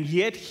 And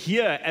yet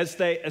here, as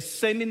they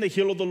ascend in the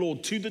hill of the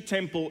Lord to the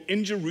temple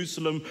in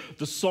Jerusalem,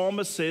 the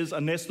psalmist says,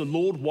 unless the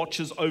Lord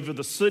watches over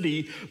the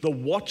city, the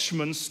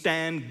watchmen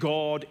stand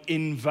guard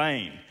in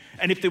vain.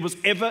 And if there was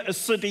ever a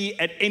city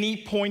at any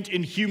point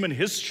in human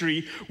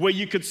history where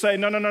you could say,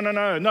 no,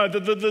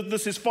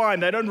 this is fine.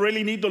 They don't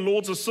really need the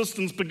Lord's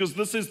assistance because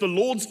this is the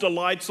Lord's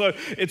delight, so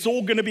it's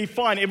all going to be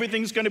fine.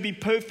 Everything's going to be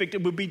perfect.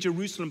 It would be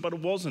Jerusalem, but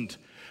it wasn't.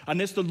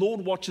 Unless the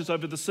Lord watches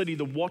over the city,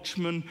 the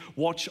watchmen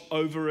watch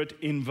over it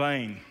in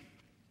vain.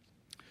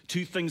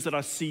 Two things that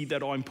I see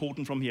that are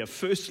important from here.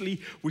 Firstly,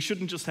 we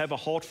shouldn't just have a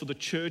heart for the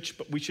church,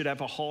 but we should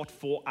have a heart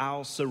for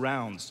our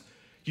surrounds.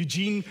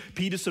 Eugene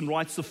Peterson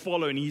writes the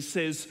following. He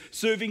says,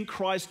 serving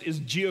Christ is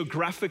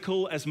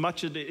geographical as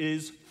much as it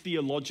is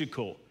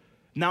theological.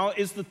 Now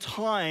is the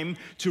time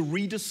to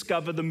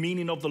rediscover the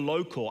meaning of the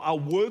local. Our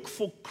work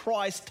for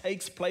Christ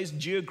takes place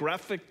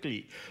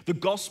geographically. The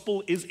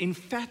gospel is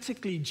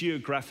emphatically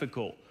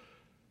geographical.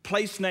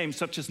 Place names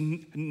such as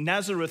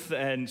Nazareth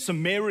and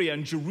Samaria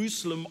and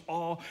Jerusalem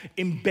are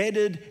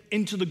embedded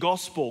into the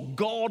gospel.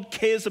 God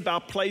cares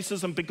about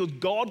places, and because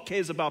God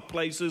cares about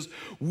places,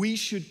 we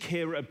should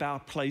care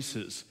about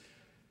places.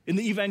 In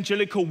the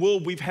evangelical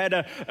world, we've had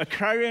a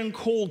clarion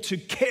call to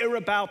care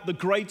about the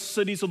great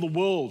cities of the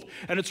world.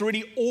 And it's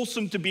really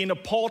awesome to be in a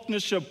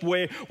partnership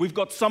where we've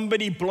got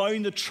somebody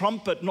blowing the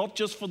trumpet, not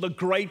just for the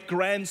great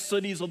grand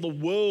cities of the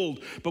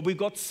world, but we've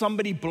got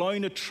somebody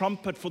blowing a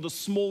trumpet for the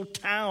small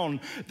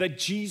town that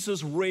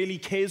Jesus really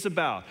cares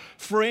about.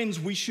 Friends,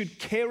 we should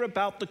care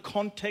about the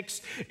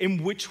context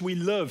in which we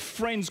live.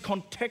 Friends,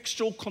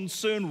 contextual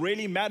concern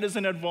really matters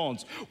in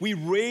advance. We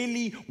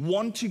really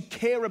want to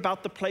care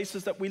about the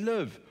places that we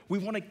live. We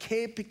want to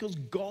care because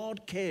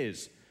God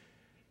cares.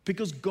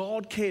 Because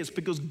God cares.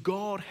 Because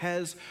God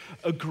has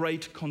a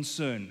great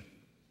concern.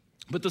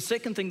 But the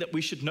second thing that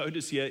we should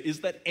notice here is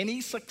that any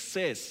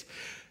success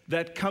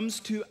that comes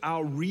to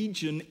our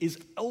region is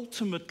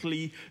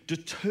ultimately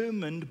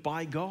determined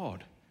by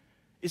God.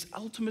 Is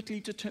ultimately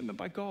determined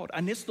by God.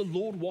 Unless the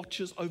Lord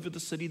watches over the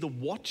city, the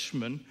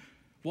watchmen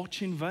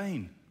watch in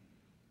vain.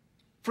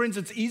 Friends,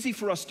 it's easy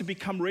for us to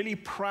become really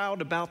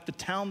proud about the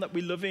town that we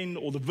live in,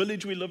 or the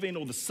village we live in,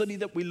 or the city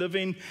that we live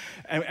in,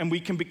 and we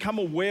can become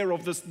aware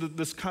of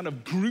this kind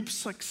of group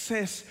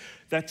success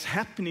that's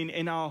happening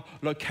in our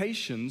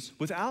locations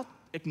without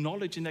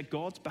acknowledging that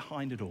God's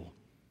behind it all.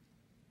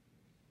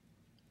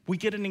 We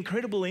get an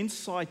incredible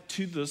insight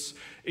to this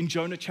in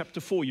Jonah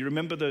chapter 4. You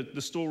remember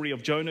the story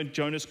of Jonah.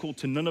 Jonah's called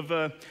to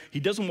Nineveh.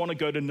 He doesn't want to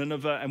go to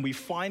Nineveh, and we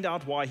find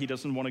out why he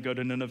doesn't want to go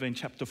to Nineveh in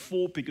chapter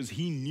 4, because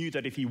he knew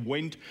that if he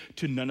went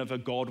to Nineveh,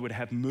 God would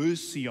have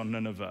mercy on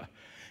Nineveh.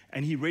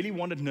 And he really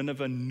wanted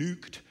Nineveh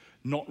nuked,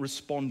 not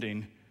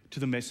responding to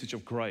the message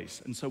of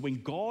grace. And so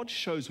when God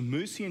shows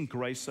mercy and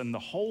grace and the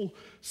whole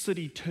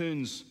city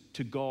turns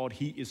to God,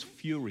 he is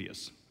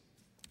furious.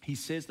 He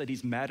says that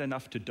he's mad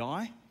enough to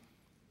die.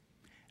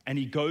 And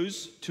he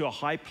goes to a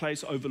high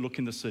place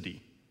overlooking the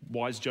city.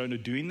 Why is Jonah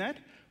doing that?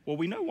 Well,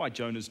 we know why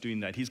Jonah's doing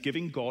that. He's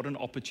giving God an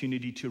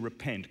opportunity to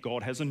repent.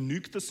 God hasn't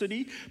nuked the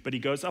city, but he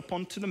goes up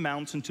onto the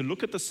mountain to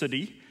look at the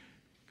city.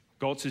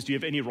 God says, do you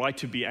have any right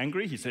to be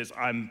angry? He says,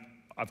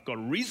 I've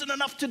got reason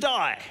enough to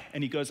die.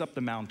 And he goes up the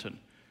mountain,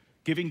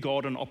 giving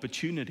God an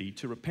opportunity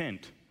to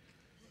repent.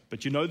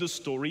 But you know the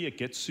story. It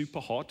gets super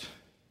hot,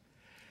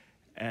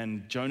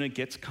 and Jonah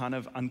gets kind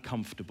of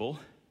uncomfortable.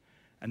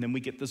 And then we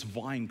get this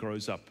vine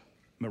grows up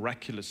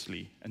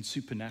miraculously and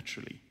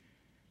supernaturally.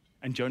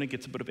 And Jonah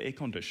gets a bit of air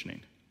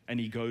conditioning, and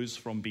he goes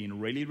from being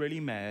really,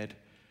 really mad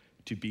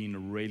to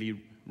being really,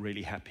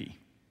 really happy.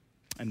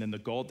 And then the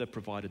God that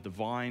provided the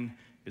vine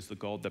is the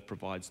God that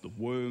provides the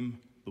worm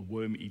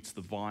eats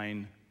the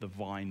vine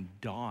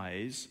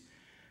dies,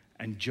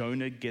 and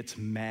Jonah gets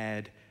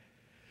mad,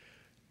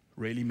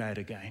 really mad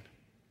again.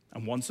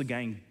 And once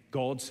again,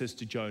 God says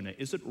to Jonah,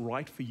 is it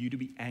right for you to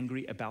be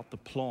angry about the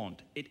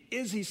plant? It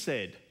is, he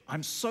said.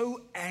 I'm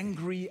so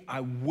angry, I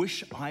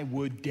wish I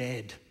were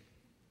dead.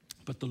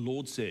 But the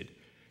Lord said,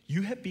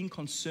 you have been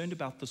concerned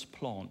about this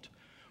plant,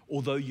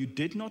 although you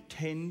did not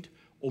tend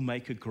or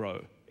make it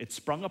grow. It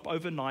sprung up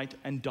overnight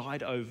and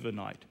died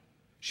overnight.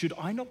 Should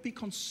I not be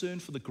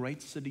concerned for the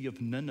great city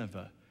of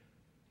Nineveh,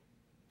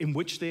 in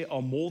which there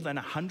are more than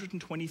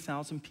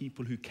 120,000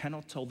 people who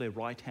cannot tell their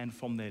right hand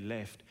from their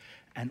left,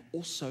 and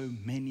also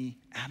many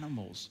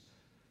animals?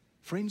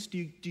 Friends, do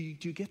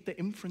you get the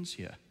inference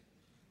here?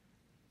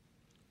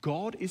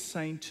 God is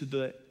saying to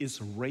the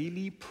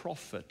Israeli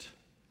prophet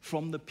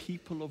from the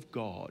people of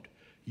God,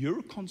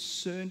 you're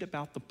concerned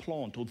about the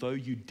plant, although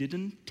you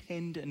didn't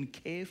tend and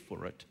care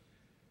for it.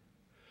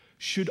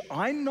 Should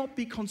I not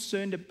be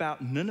concerned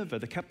about Nineveh,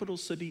 the capital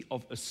city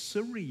of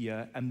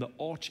Assyria and the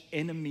arch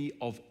enemy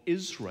of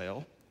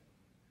Israel?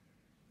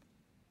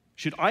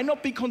 Should I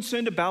not be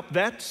concerned about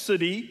that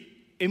city,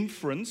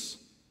 inference,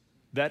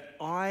 that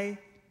I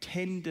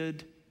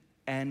tended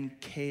and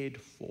cared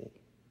for?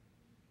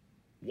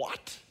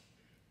 What?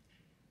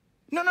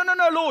 No,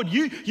 Lord.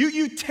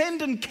 You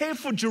tend and care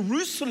for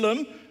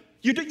Jerusalem.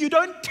 You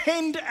don't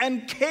tend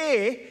and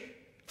care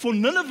for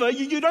Nineveh.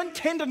 You don't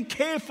tend and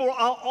care for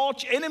our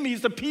arch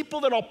enemies, the people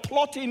that are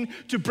plotting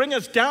to bring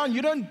us down.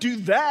 You don't do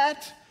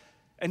that.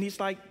 And he's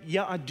like,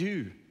 yeah, I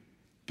do.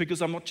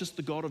 Because I'm not just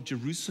the God of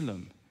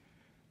Jerusalem.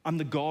 I'm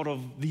the God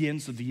of the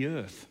ends of the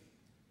earth.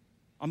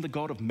 I'm the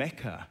God of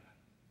Mecca.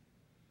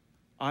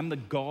 I'm the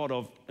God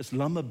of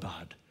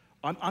Islamabad.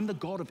 I'm the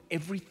God of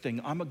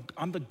everything.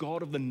 I'm the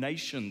God of the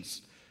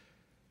nations.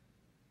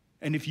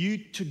 And if you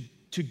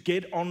to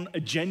get on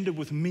agenda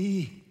with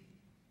me,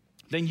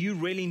 then you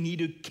really need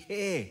to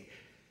care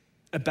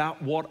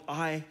about what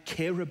I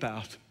care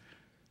about.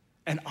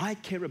 And I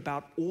care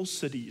about all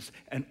cities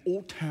and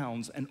all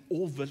towns and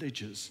all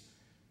villages,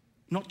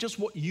 not just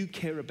what you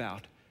care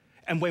about.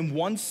 And when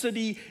one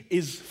city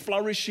is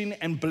flourishing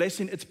and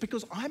blessing, it's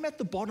because I'm at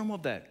the bottom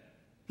of that,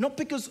 not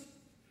because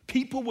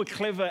people were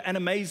clever and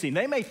amazing.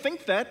 They may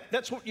think that.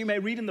 That's what you may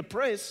read in the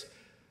press.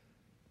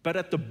 But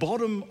at the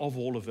bottom of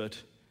all of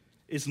it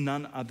is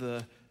none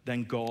other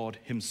than God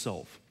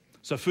himself.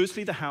 So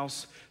firstly, the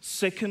house.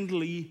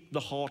 Secondly, the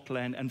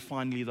heartland. And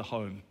finally, the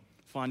home.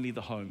 Finally,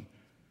 the home.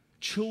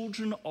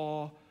 Children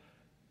are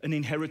an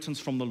inheritance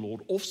from the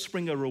Lord.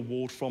 Offspring a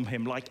reward from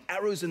him. Like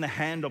arrows in the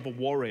hand of a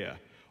warrior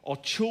are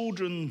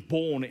children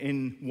born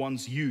in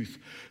one's youth.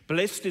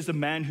 Blessed is the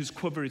man whose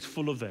quiver is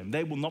full of them.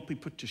 They will not be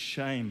put to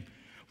shame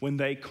when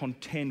they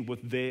contend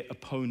with their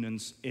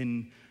opponents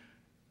in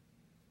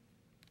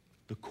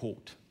the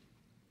court.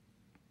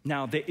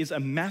 Now, there is a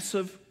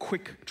massive,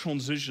 quick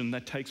transition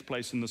that takes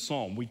place in the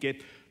psalm. We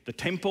get the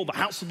temple, the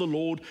house of the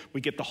Lord,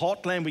 we get the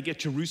heartland, we get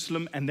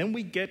Jerusalem, and then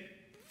we get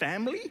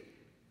family?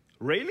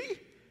 Really?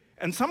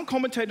 And some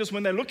commentators,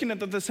 when they're looking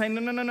at it, they're saying,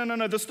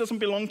 no, this doesn't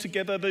belong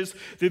together.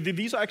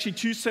 These are actually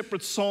two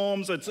separate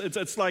psalms.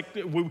 It's like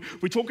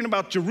we're talking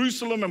about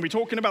Jerusalem and we're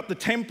talking about the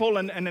temple,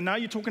 and now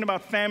you're talking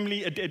about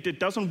family. It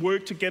doesn't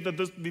work together.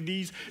 This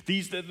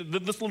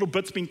little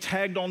bit's been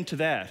tagged on to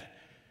that.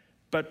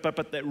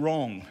 But they're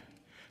wrong.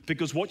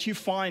 Because what you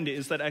find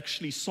is that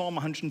actually Psalm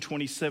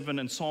 127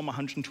 and Psalm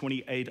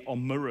 128 are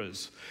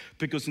mirrors.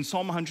 Because in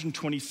Psalm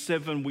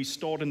 127, we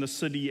start in the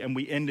city and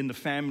we end in the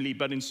family.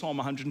 But in Psalm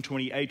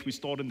 128, we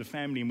start in the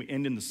family and we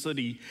end in the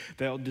city.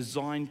 They are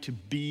designed to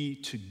be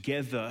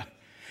together.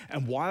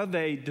 And why are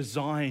they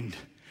designed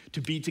to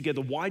be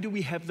together? Why do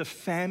we have the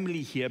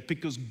family here?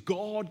 Because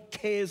God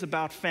cares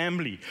about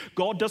family.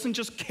 God doesn't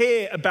just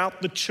care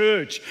about the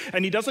church,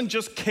 and he doesn't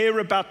just care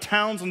about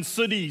towns and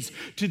cities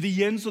to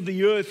the ends of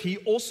the earth. He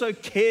also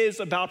cares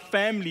about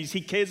families.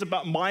 He cares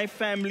about my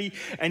family,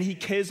 and he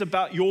cares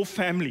about your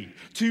family.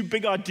 Two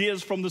big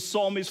ideas from the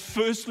psalm is,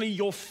 firstly,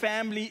 your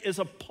family is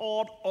a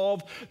part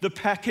of the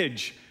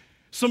package.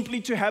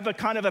 Simply to have a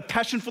kind of a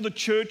passion for the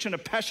church and a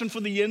passion for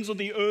the ends of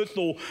the earth,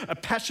 or a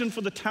passion for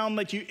the town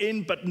that you're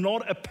in, but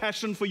not a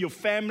passion for your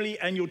family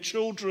and your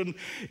children,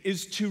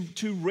 is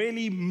to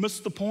really miss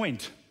the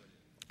point,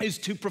 is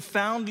to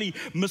profoundly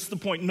miss the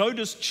point.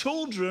 Notice,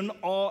 children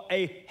are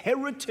a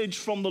heritage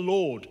from the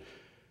Lord.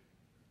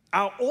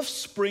 Our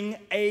offspring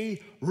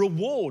a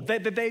reward.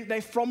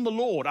 They're from the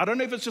Lord. I don't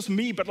know if it's just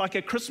me, but like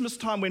at Christmas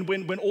time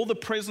when all the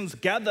presents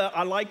gather,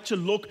 I like to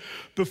look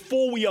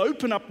before we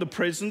open up the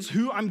presents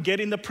who I'm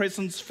getting the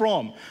presents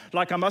from.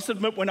 Like I must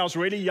admit, when I was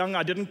really young,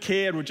 I didn't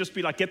care. It would just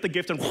be like, get the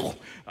gift and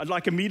I'd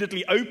like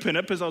immediately open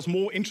it because I was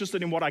more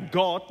interested in what I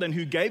got than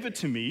who gave it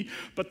to me.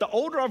 But the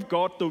older I've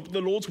got, the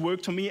Lord's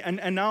worked on me,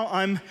 and now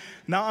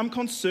I'm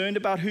concerned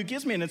about who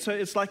gives me. And so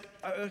it's like,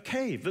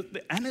 okay,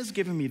 Anna's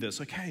given me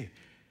this, okay.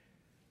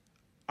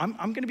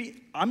 I'm going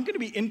to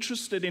be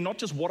interested in not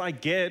just what I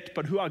get,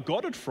 but who I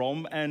got it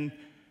from, and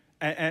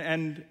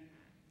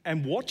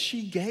what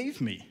she gave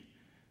me.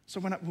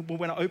 So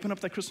when I open up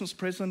that Christmas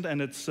present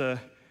and it's a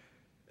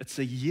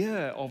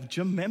year of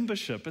gym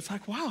membership, it's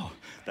like, wow,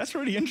 that's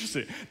really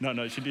interesting.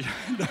 No, she did.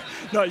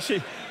 No,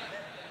 she.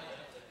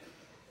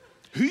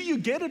 Who you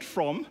get it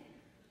from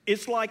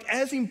is like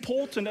as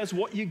important as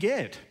what you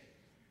get.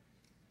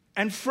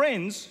 And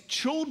friends,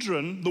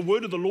 children, the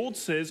word of the Lord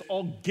says,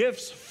 are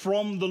gifts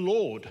from the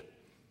Lord.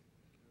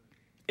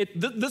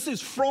 This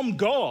is from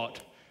God.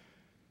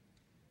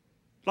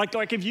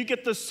 Like if you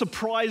get the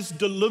surprise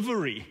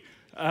delivery,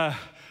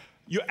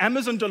 Your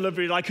Amazon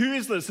delivery, like, who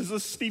is this? Is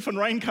this Stephen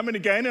Rain coming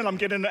again and I'm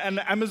getting an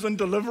Amazon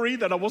delivery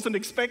that I wasn't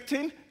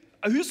expecting?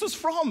 Who's this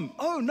from?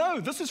 Oh,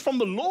 no, this is from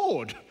the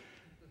Lord.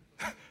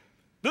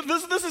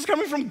 This is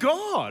coming from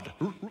God.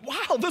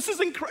 Wow, this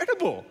is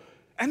incredible.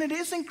 And it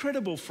is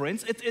incredible,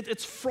 friends.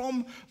 It's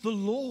from the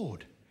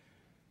Lord.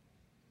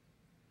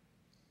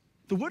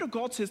 The Word of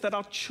God says that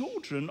our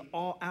children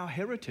are our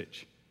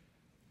heritage.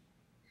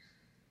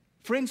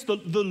 Friends, the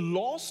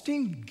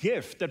lasting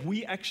gift that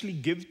we actually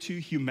give to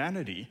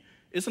humanity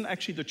isn't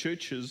actually the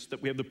churches that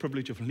we have the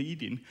privilege of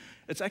leading.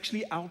 It's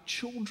actually our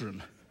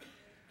children.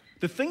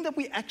 The thing that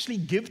we actually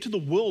give to the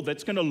world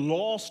that's going to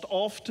last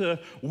after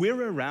we're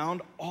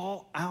around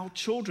are our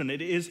children.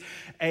 It is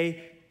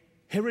a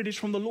heritage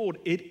from the Lord.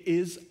 It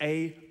is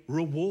a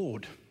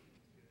reward.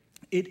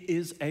 It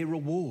is a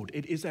reward.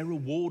 It is a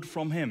reward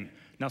from Him.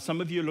 Now,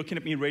 some of you are looking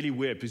at me really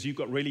weird because you've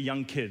got really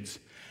young kids,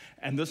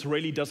 and this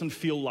really doesn't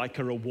feel like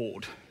a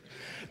reward.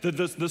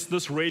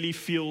 This really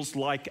feels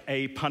like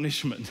a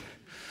punishment.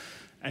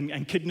 And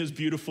Kidner is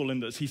beautiful in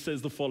this. He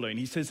says the following.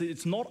 He says,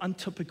 it's not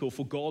untypical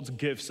for God's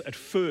gifts at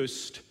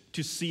first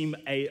to seem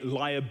a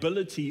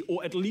liability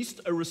or at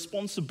least a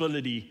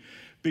responsibility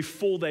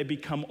before they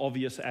become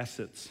obvious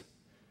assets.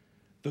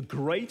 The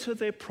greater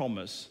their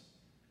promise,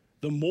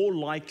 the more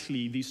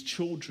likely these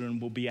children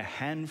will be a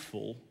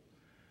handful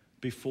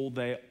before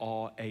they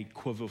are a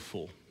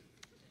quiverful.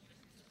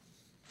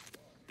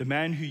 The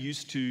man who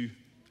used to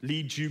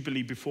lead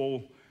Jubilee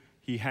before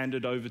he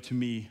handed over to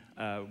me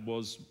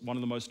was one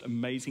of the most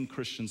amazing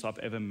Christians I've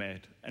ever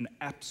met, an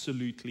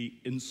absolutely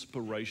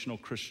inspirational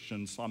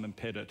Christian, Simon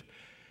Pettit.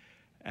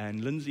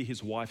 And Lindsay,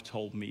 his wife,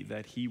 told me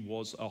that he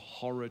was a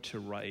horror to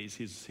raise.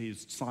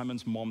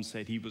 Simon's mom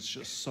said he was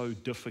just so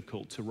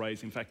difficult to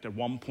raise. In fact, at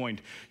one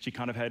point, she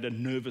kind of had a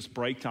nervous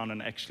breakdown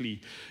and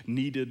actually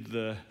needed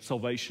the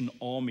Salvation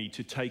Army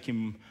to take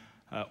him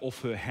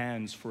off her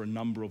hands for a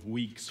number of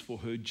weeks for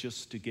her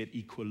just to get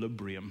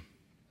equilibrium.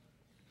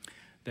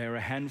 They're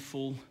a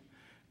handful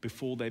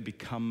before they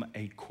become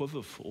a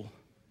quiverful,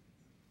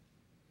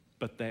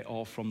 but they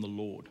are from the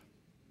Lord.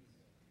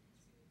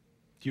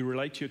 Do you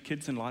relate to your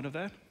kids in light of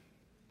that?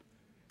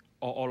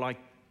 Or like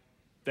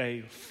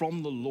they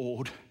from the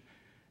Lord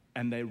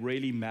and they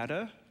really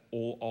matter,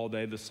 or are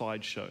they the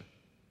sideshow?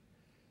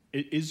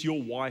 Is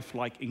your wife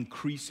like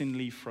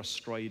increasingly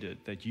frustrated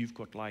that you've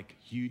got like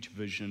huge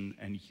vision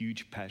and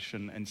huge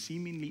passion and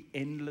seemingly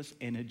endless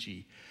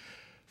energy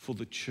for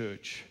the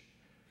church?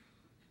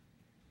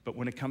 But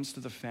when it comes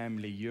to the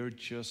family, you're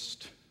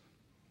just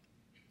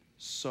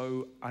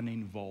so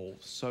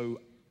uninvolved, so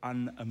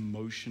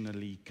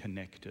unemotionally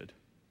connected.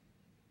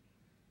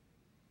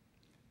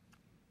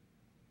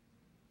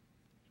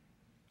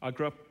 I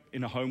grew up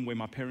in a home where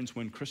my parents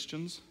weren't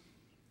Christians,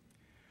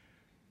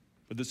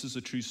 but this is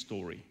a true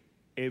story.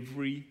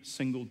 Every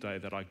single day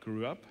that I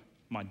grew up,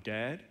 my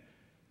dad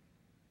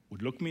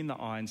would look me in the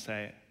eye and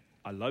say,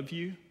 "I love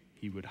you."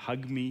 He would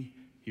hug me.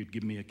 He would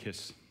give me a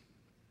kiss.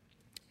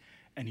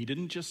 And he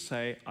didn't just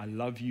say, "I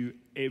love you"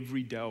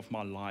 every day of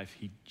my life.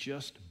 He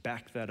just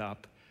backed that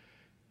up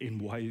in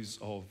ways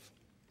of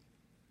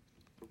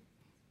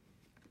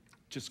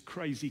just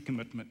crazy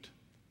commitment.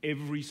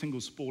 Every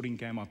single sporting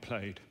game I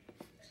played,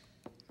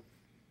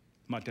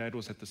 my dad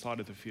was at the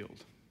side of the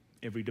field.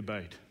 Every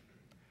debate,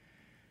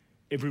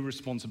 every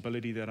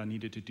responsibility that I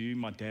needed to do,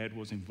 my dad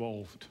was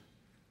involved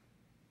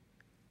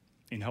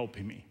in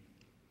helping me.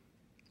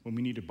 When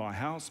we needed to buy a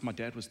house, my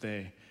dad was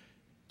there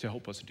to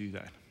help us do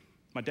that.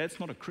 My dad's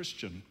not a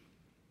Christian,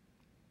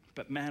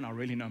 but man, I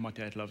really know my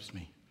dad loves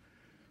me,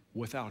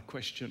 without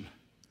question.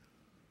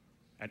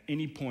 At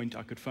any point,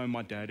 I could phone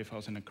my dad if I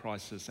was in a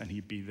crisis, and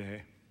he'd be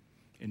there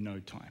in no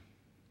time.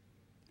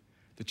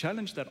 The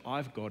challenge that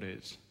I've got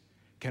is,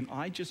 can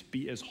I just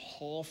be as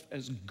half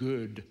as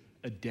good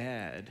a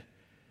dad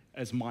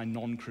as my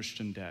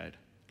non-Christian dad?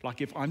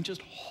 Like, if I'm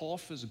just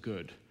half as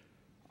good,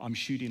 I'm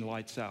shooting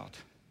lights out.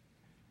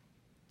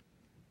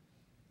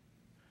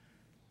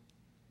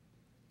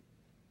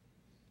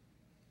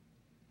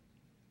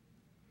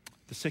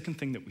 The second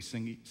thing that we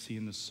see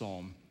in this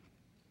psalm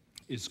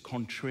is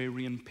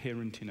contrarian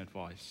parenting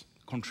advice.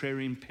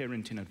 Contrarian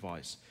parenting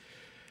advice.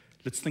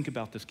 Let's think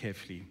about this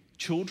carefully.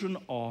 Children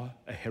are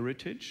a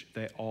heritage.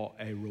 They are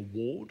a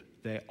reward.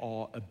 They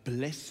are a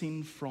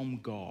blessing from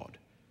God.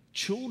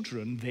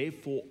 Children,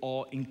 therefore,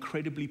 are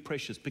incredibly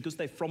precious because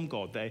they're from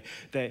God. They're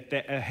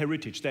a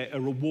heritage. They're a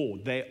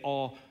reward. They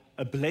are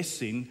a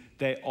blessing.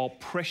 They are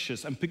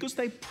precious. And because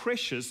they're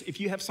precious, if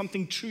you have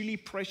something truly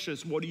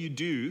precious, what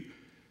do?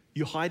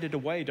 You hide it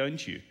away,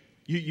 don't you?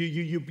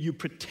 You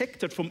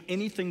protect it from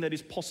anything that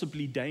is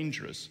possibly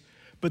dangerous.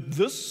 But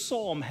this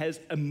psalm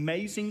has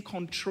amazing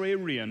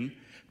contrarian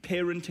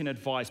parenting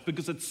advice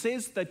because it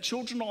says that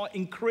children are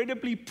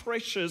incredibly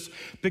precious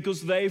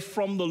because they're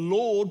from the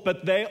Lord,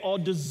 but they are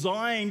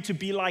designed to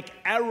be like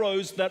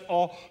arrows that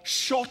are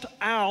shot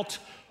out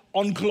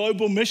on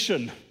global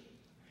mission.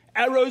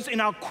 Arrows in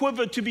our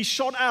quiver to be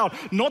shot out,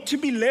 not to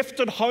be left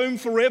at home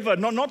forever,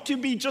 not to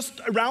be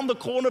just around the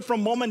corner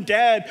from mom and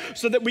dad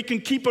so that we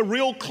can keep a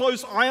real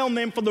close eye on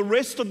them for the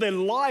rest of their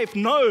life.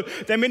 No,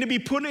 they're meant to be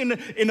put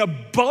in a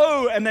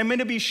bow and they're meant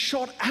to be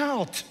shot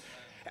out.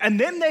 And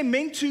then they're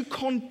meant to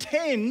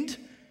contend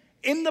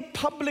in the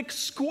public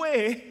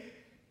square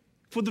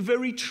for the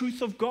very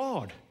truth of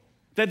God.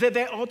 That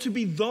there are to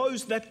be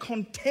those that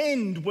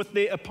contend with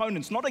their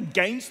opponents, not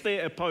against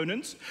their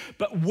opponents,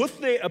 but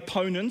with their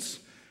opponents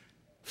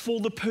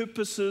for the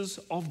purposes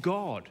of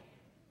God.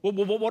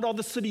 What are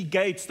the city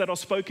gates that are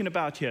spoken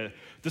about here?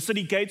 The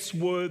city gates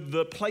were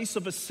the place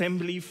of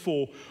assembly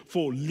for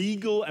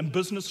legal and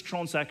business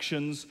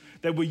transactions.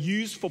 They were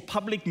used for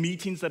public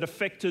meetings that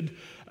affected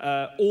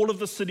all of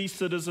the city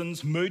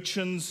citizens,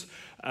 merchants,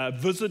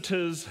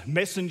 visitors,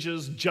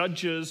 messengers,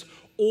 judges,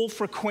 all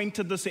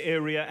frequented this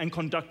area and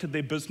conducted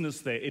their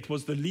business there. It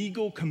was the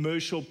legal,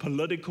 commercial,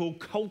 political,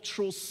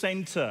 cultural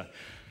center.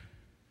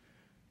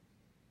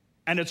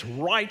 And it's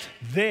right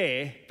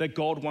there that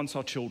God wants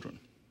our children.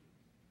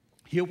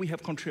 Here we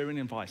have contrarian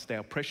advice. They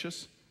are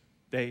precious.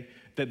 They're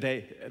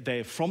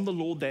from the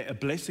Lord. They're a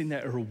blessing.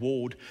 They're a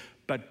reward.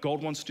 But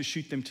God wants to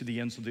shoot them to the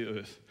ends of the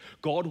earth.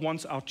 God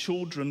wants our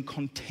children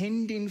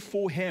contending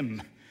for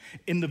Him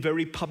in the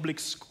very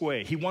public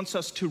square. He wants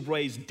us to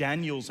raise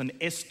Daniels and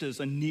Esthers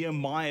and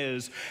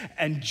Nehemiahs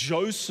and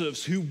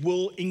Josephs who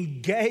will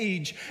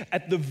engage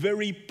at the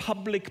very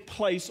public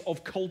place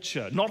of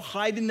culture, not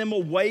hiding them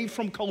away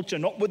from culture,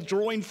 not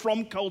withdrawing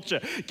from culture,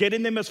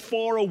 getting them as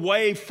far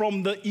away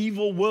from the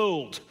evil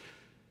world.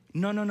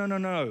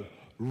 No.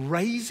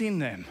 Raising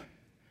them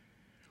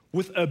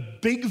with a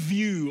big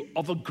view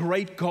of a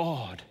great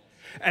God.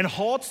 And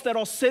hearts that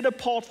are set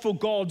apart for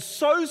God,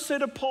 so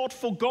set apart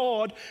for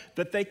God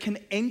that they can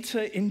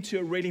enter into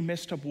a really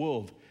messed up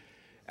world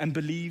and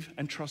believe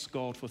and trust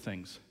God for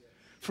things.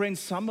 Friends,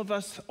 some of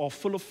us are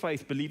full of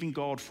faith, believing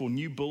God for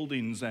new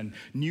buildings and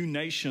new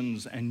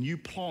nations and new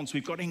plants.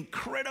 We've got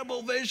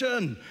incredible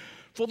vision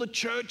for the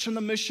church and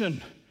the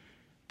mission,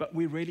 but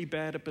we're really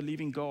bad at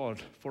believing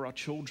God for our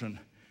children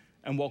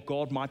and what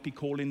God might be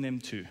calling them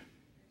to.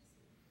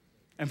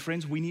 And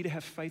friends, we need to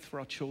have faith for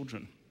our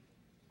children.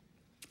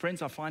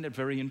 Friends, I find it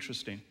very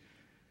interesting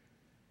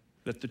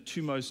that the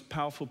two most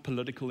powerful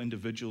political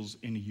individuals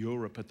in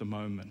Europe at the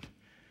moment,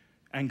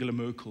 Angela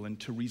Merkel and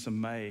Theresa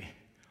May,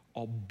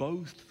 are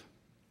both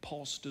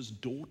pastors'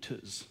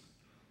 daughters.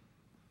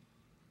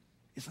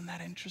 Isn't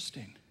that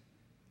interesting?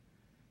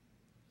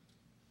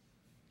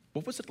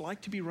 What was it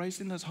like to be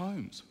raised in those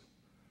homes?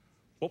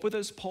 What were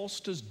those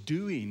pastors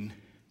doing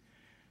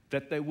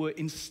that they were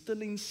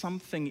instilling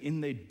something in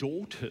their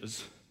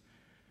daughters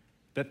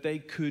that they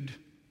could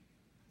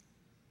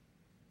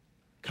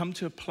come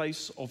to a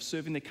place of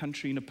serving their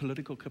country in a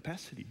political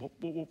capacity?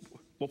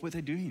 What were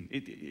they doing?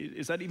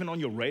 Is that even on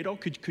your radar?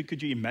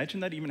 Could you imagine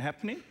that even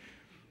happening?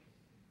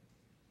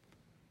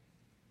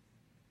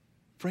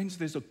 Friends,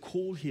 there's a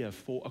call here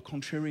for a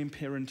contrarian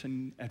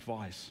parenting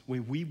advice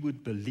where we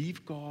would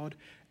believe God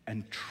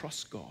and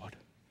trust God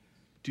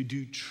to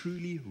do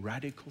truly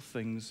radical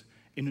things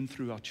in and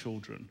through our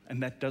children.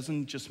 And that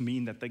doesn't just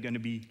mean that they're going to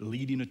be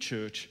leading a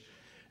church.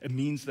 It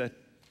means that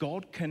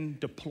God can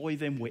deploy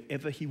them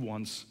wherever He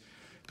wants,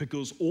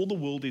 because all the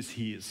world is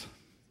His.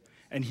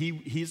 And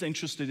He's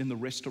interested in the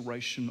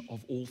restoration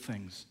of all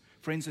things.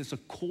 Friends, there's a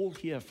call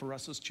here for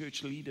us as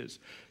church leaders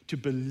to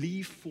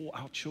believe for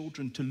our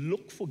children, to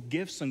look for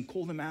gifts and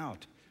call them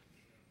out.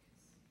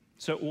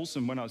 So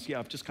awesome. When I was here,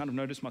 I've just kind of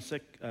noticed my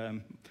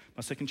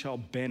second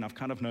child, Ben, I've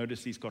kind of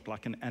noticed he's got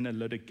like an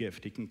analytic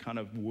gift. He can kind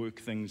of work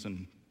things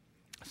and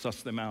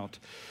suss them out.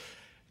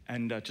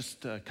 And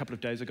just a couple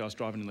of days ago, I was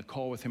driving in the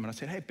car with him, and I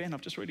said, "Hey, Ben,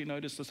 I've just really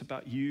noticed this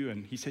about you."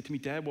 And he said to me,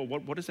 "Dad, well,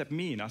 what does that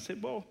mean?" I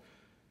said, "Well,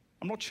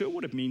 I'm not sure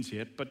what it means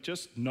yet, but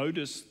just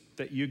notice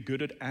that you're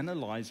good at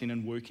analyzing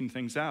and working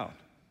things out."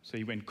 So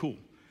he went, "Cool."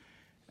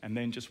 And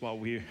then just while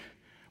we're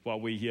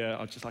here,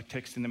 I was just like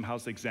texting them,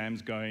 "How's the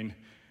exams going?"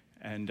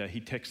 And he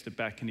texted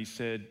back and he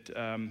said,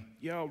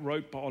 "Yeah, I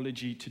wrote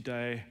biology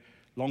today,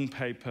 long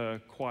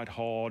paper, quite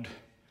hard.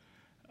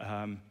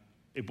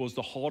 It was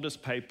the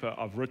hardest paper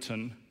I've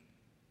written,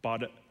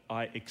 but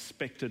I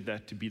expected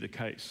that to be the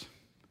case."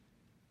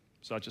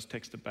 So I just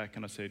texted back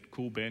and I said,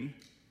 "Cool, Ben.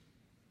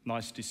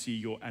 Nice to see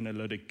your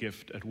analytic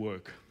gift at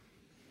work."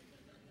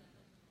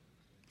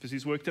 Because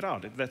he's worked it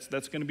out.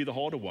 That's going to be the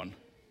harder one.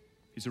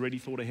 He's already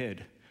thought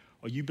ahead.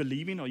 Are you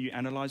believing? Are you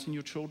analyzing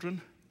your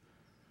children?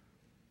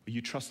 Are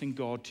you trusting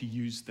God to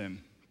use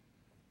them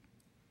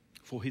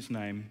for His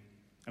name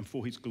and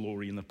for His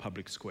glory in the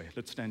public square?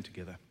 Let's stand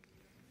together.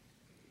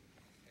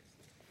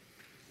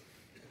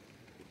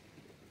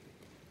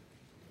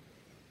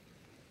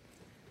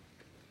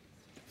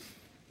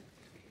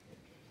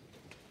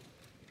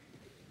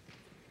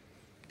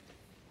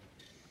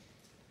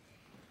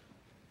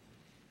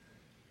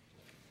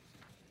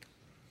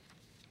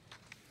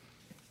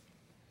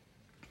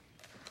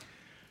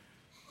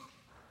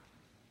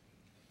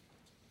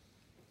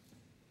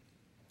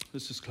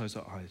 Let's just close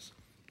our eyes.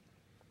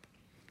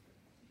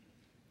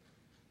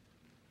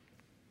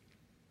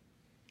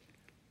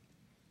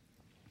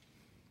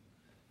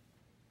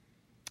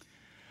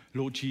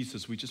 Lord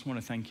Jesus, we just want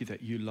to thank you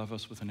that you love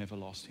us with an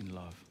everlasting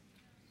love.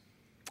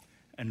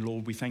 And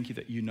Lord, we thank you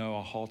that you know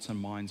our hearts and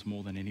minds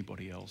more than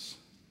anybody else.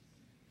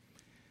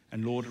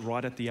 And Lord,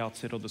 right at the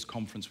outset of this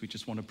conference, we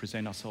just want to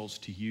present ourselves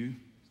to you.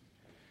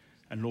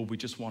 And Lord, we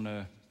just want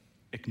to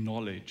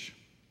acknowledge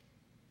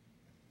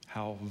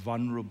how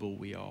vulnerable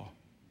we are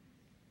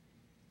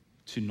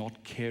to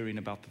not caring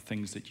about the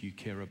things that you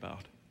care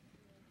about,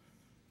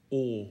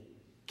 or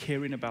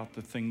caring about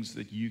the things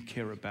that you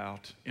care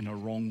about in a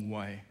wrong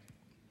way,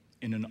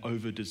 in an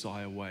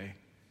over-desire way,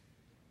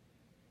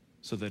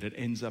 so that it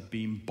ends up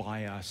being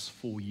by us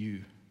for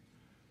you.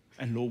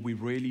 And Lord, we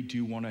really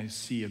do want to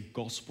see a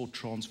gospel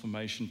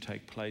transformation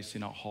take place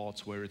in our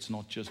hearts, where it's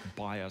not just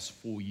by us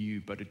for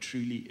you, but it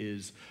truly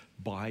is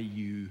by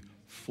you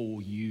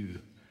for you.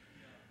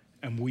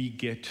 And we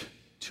get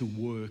to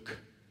work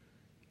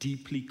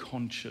deeply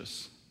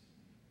conscious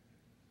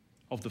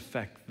of the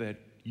fact that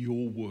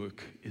your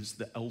work is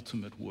the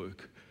ultimate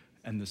work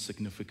and the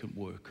significant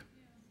work.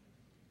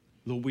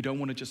 Lord, we don't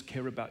want to just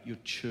care about your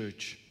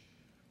church.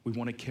 We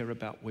want to care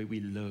about where we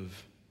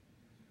live.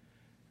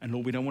 And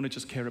Lord, we don't want to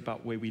just care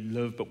about where we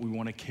live, but we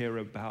want to care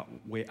about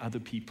where other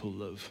people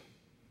live.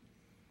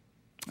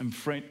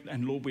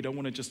 And Lord, we don't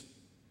want to just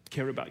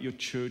care about your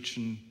church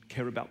and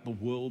care about the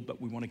world,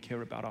 but we want to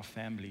care about our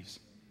families.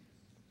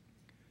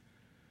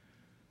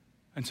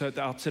 And so at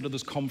the outset of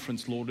this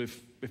conference, Lord,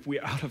 if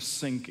we're out of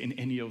sync in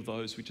any of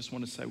those, we just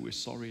want to say we're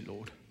sorry,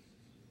 Lord.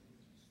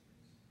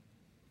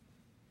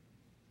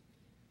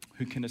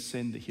 Who can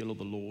ascend the hill of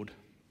the Lord?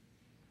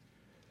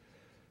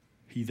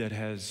 He that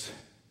has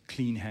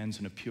clean hands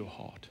and a pure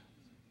heart.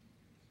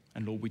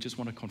 And Lord, we just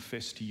want to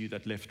confess to you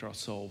that left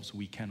ourselves,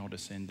 we cannot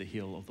ascend the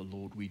hill of the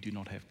Lord. We do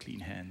not have clean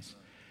hands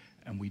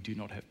and we do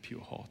not have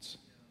pure hearts.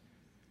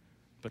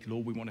 But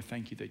Lord, we want to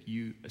thank you that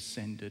you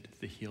ascended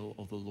the hill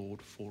of the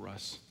Lord for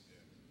us.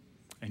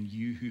 And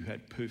you who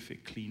had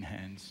perfect clean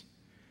hands,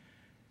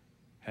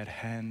 had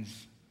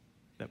hands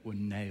that were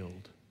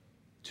nailed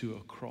to a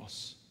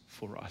cross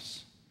for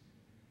us.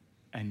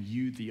 And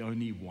you, the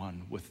only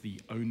one with the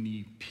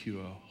only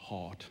pure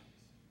heart,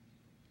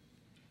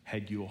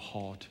 had your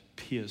heart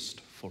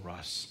pierced for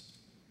us.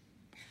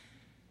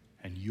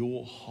 And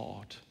your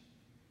heart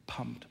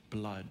pumped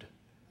blood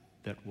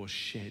that was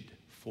shed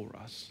for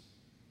us.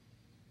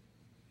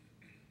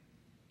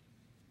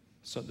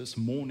 So this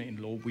morning,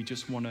 Lord, we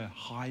just want to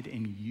hide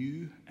in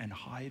you and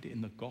hide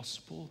in the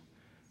gospel.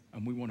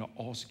 And we want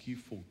to ask you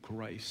for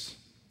grace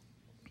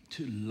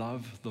to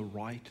love the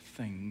right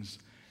things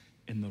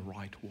in the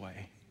right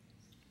way.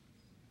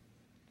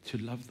 To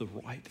love the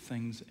right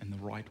things in the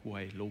right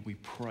way. Lord, we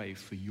pray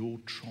for your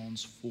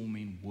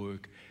transforming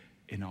work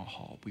in our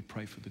heart. We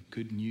pray for the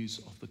good news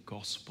of the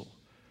gospel,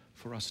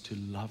 for us to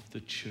love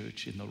the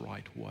church in the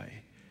right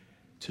way,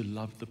 to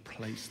love the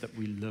place that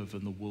we live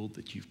in the world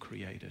that you've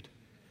created,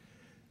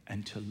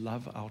 and to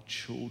love our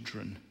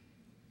children,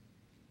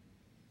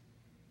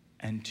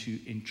 and to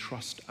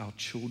entrust our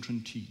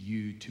children to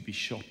you to be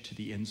shot to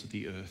the ends of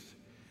the earth,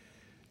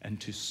 and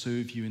to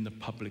serve you in the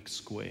public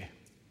square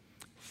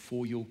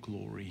for your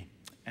glory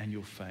and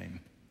your fame.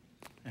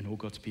 And all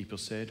God's people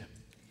said,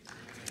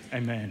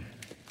 Amen.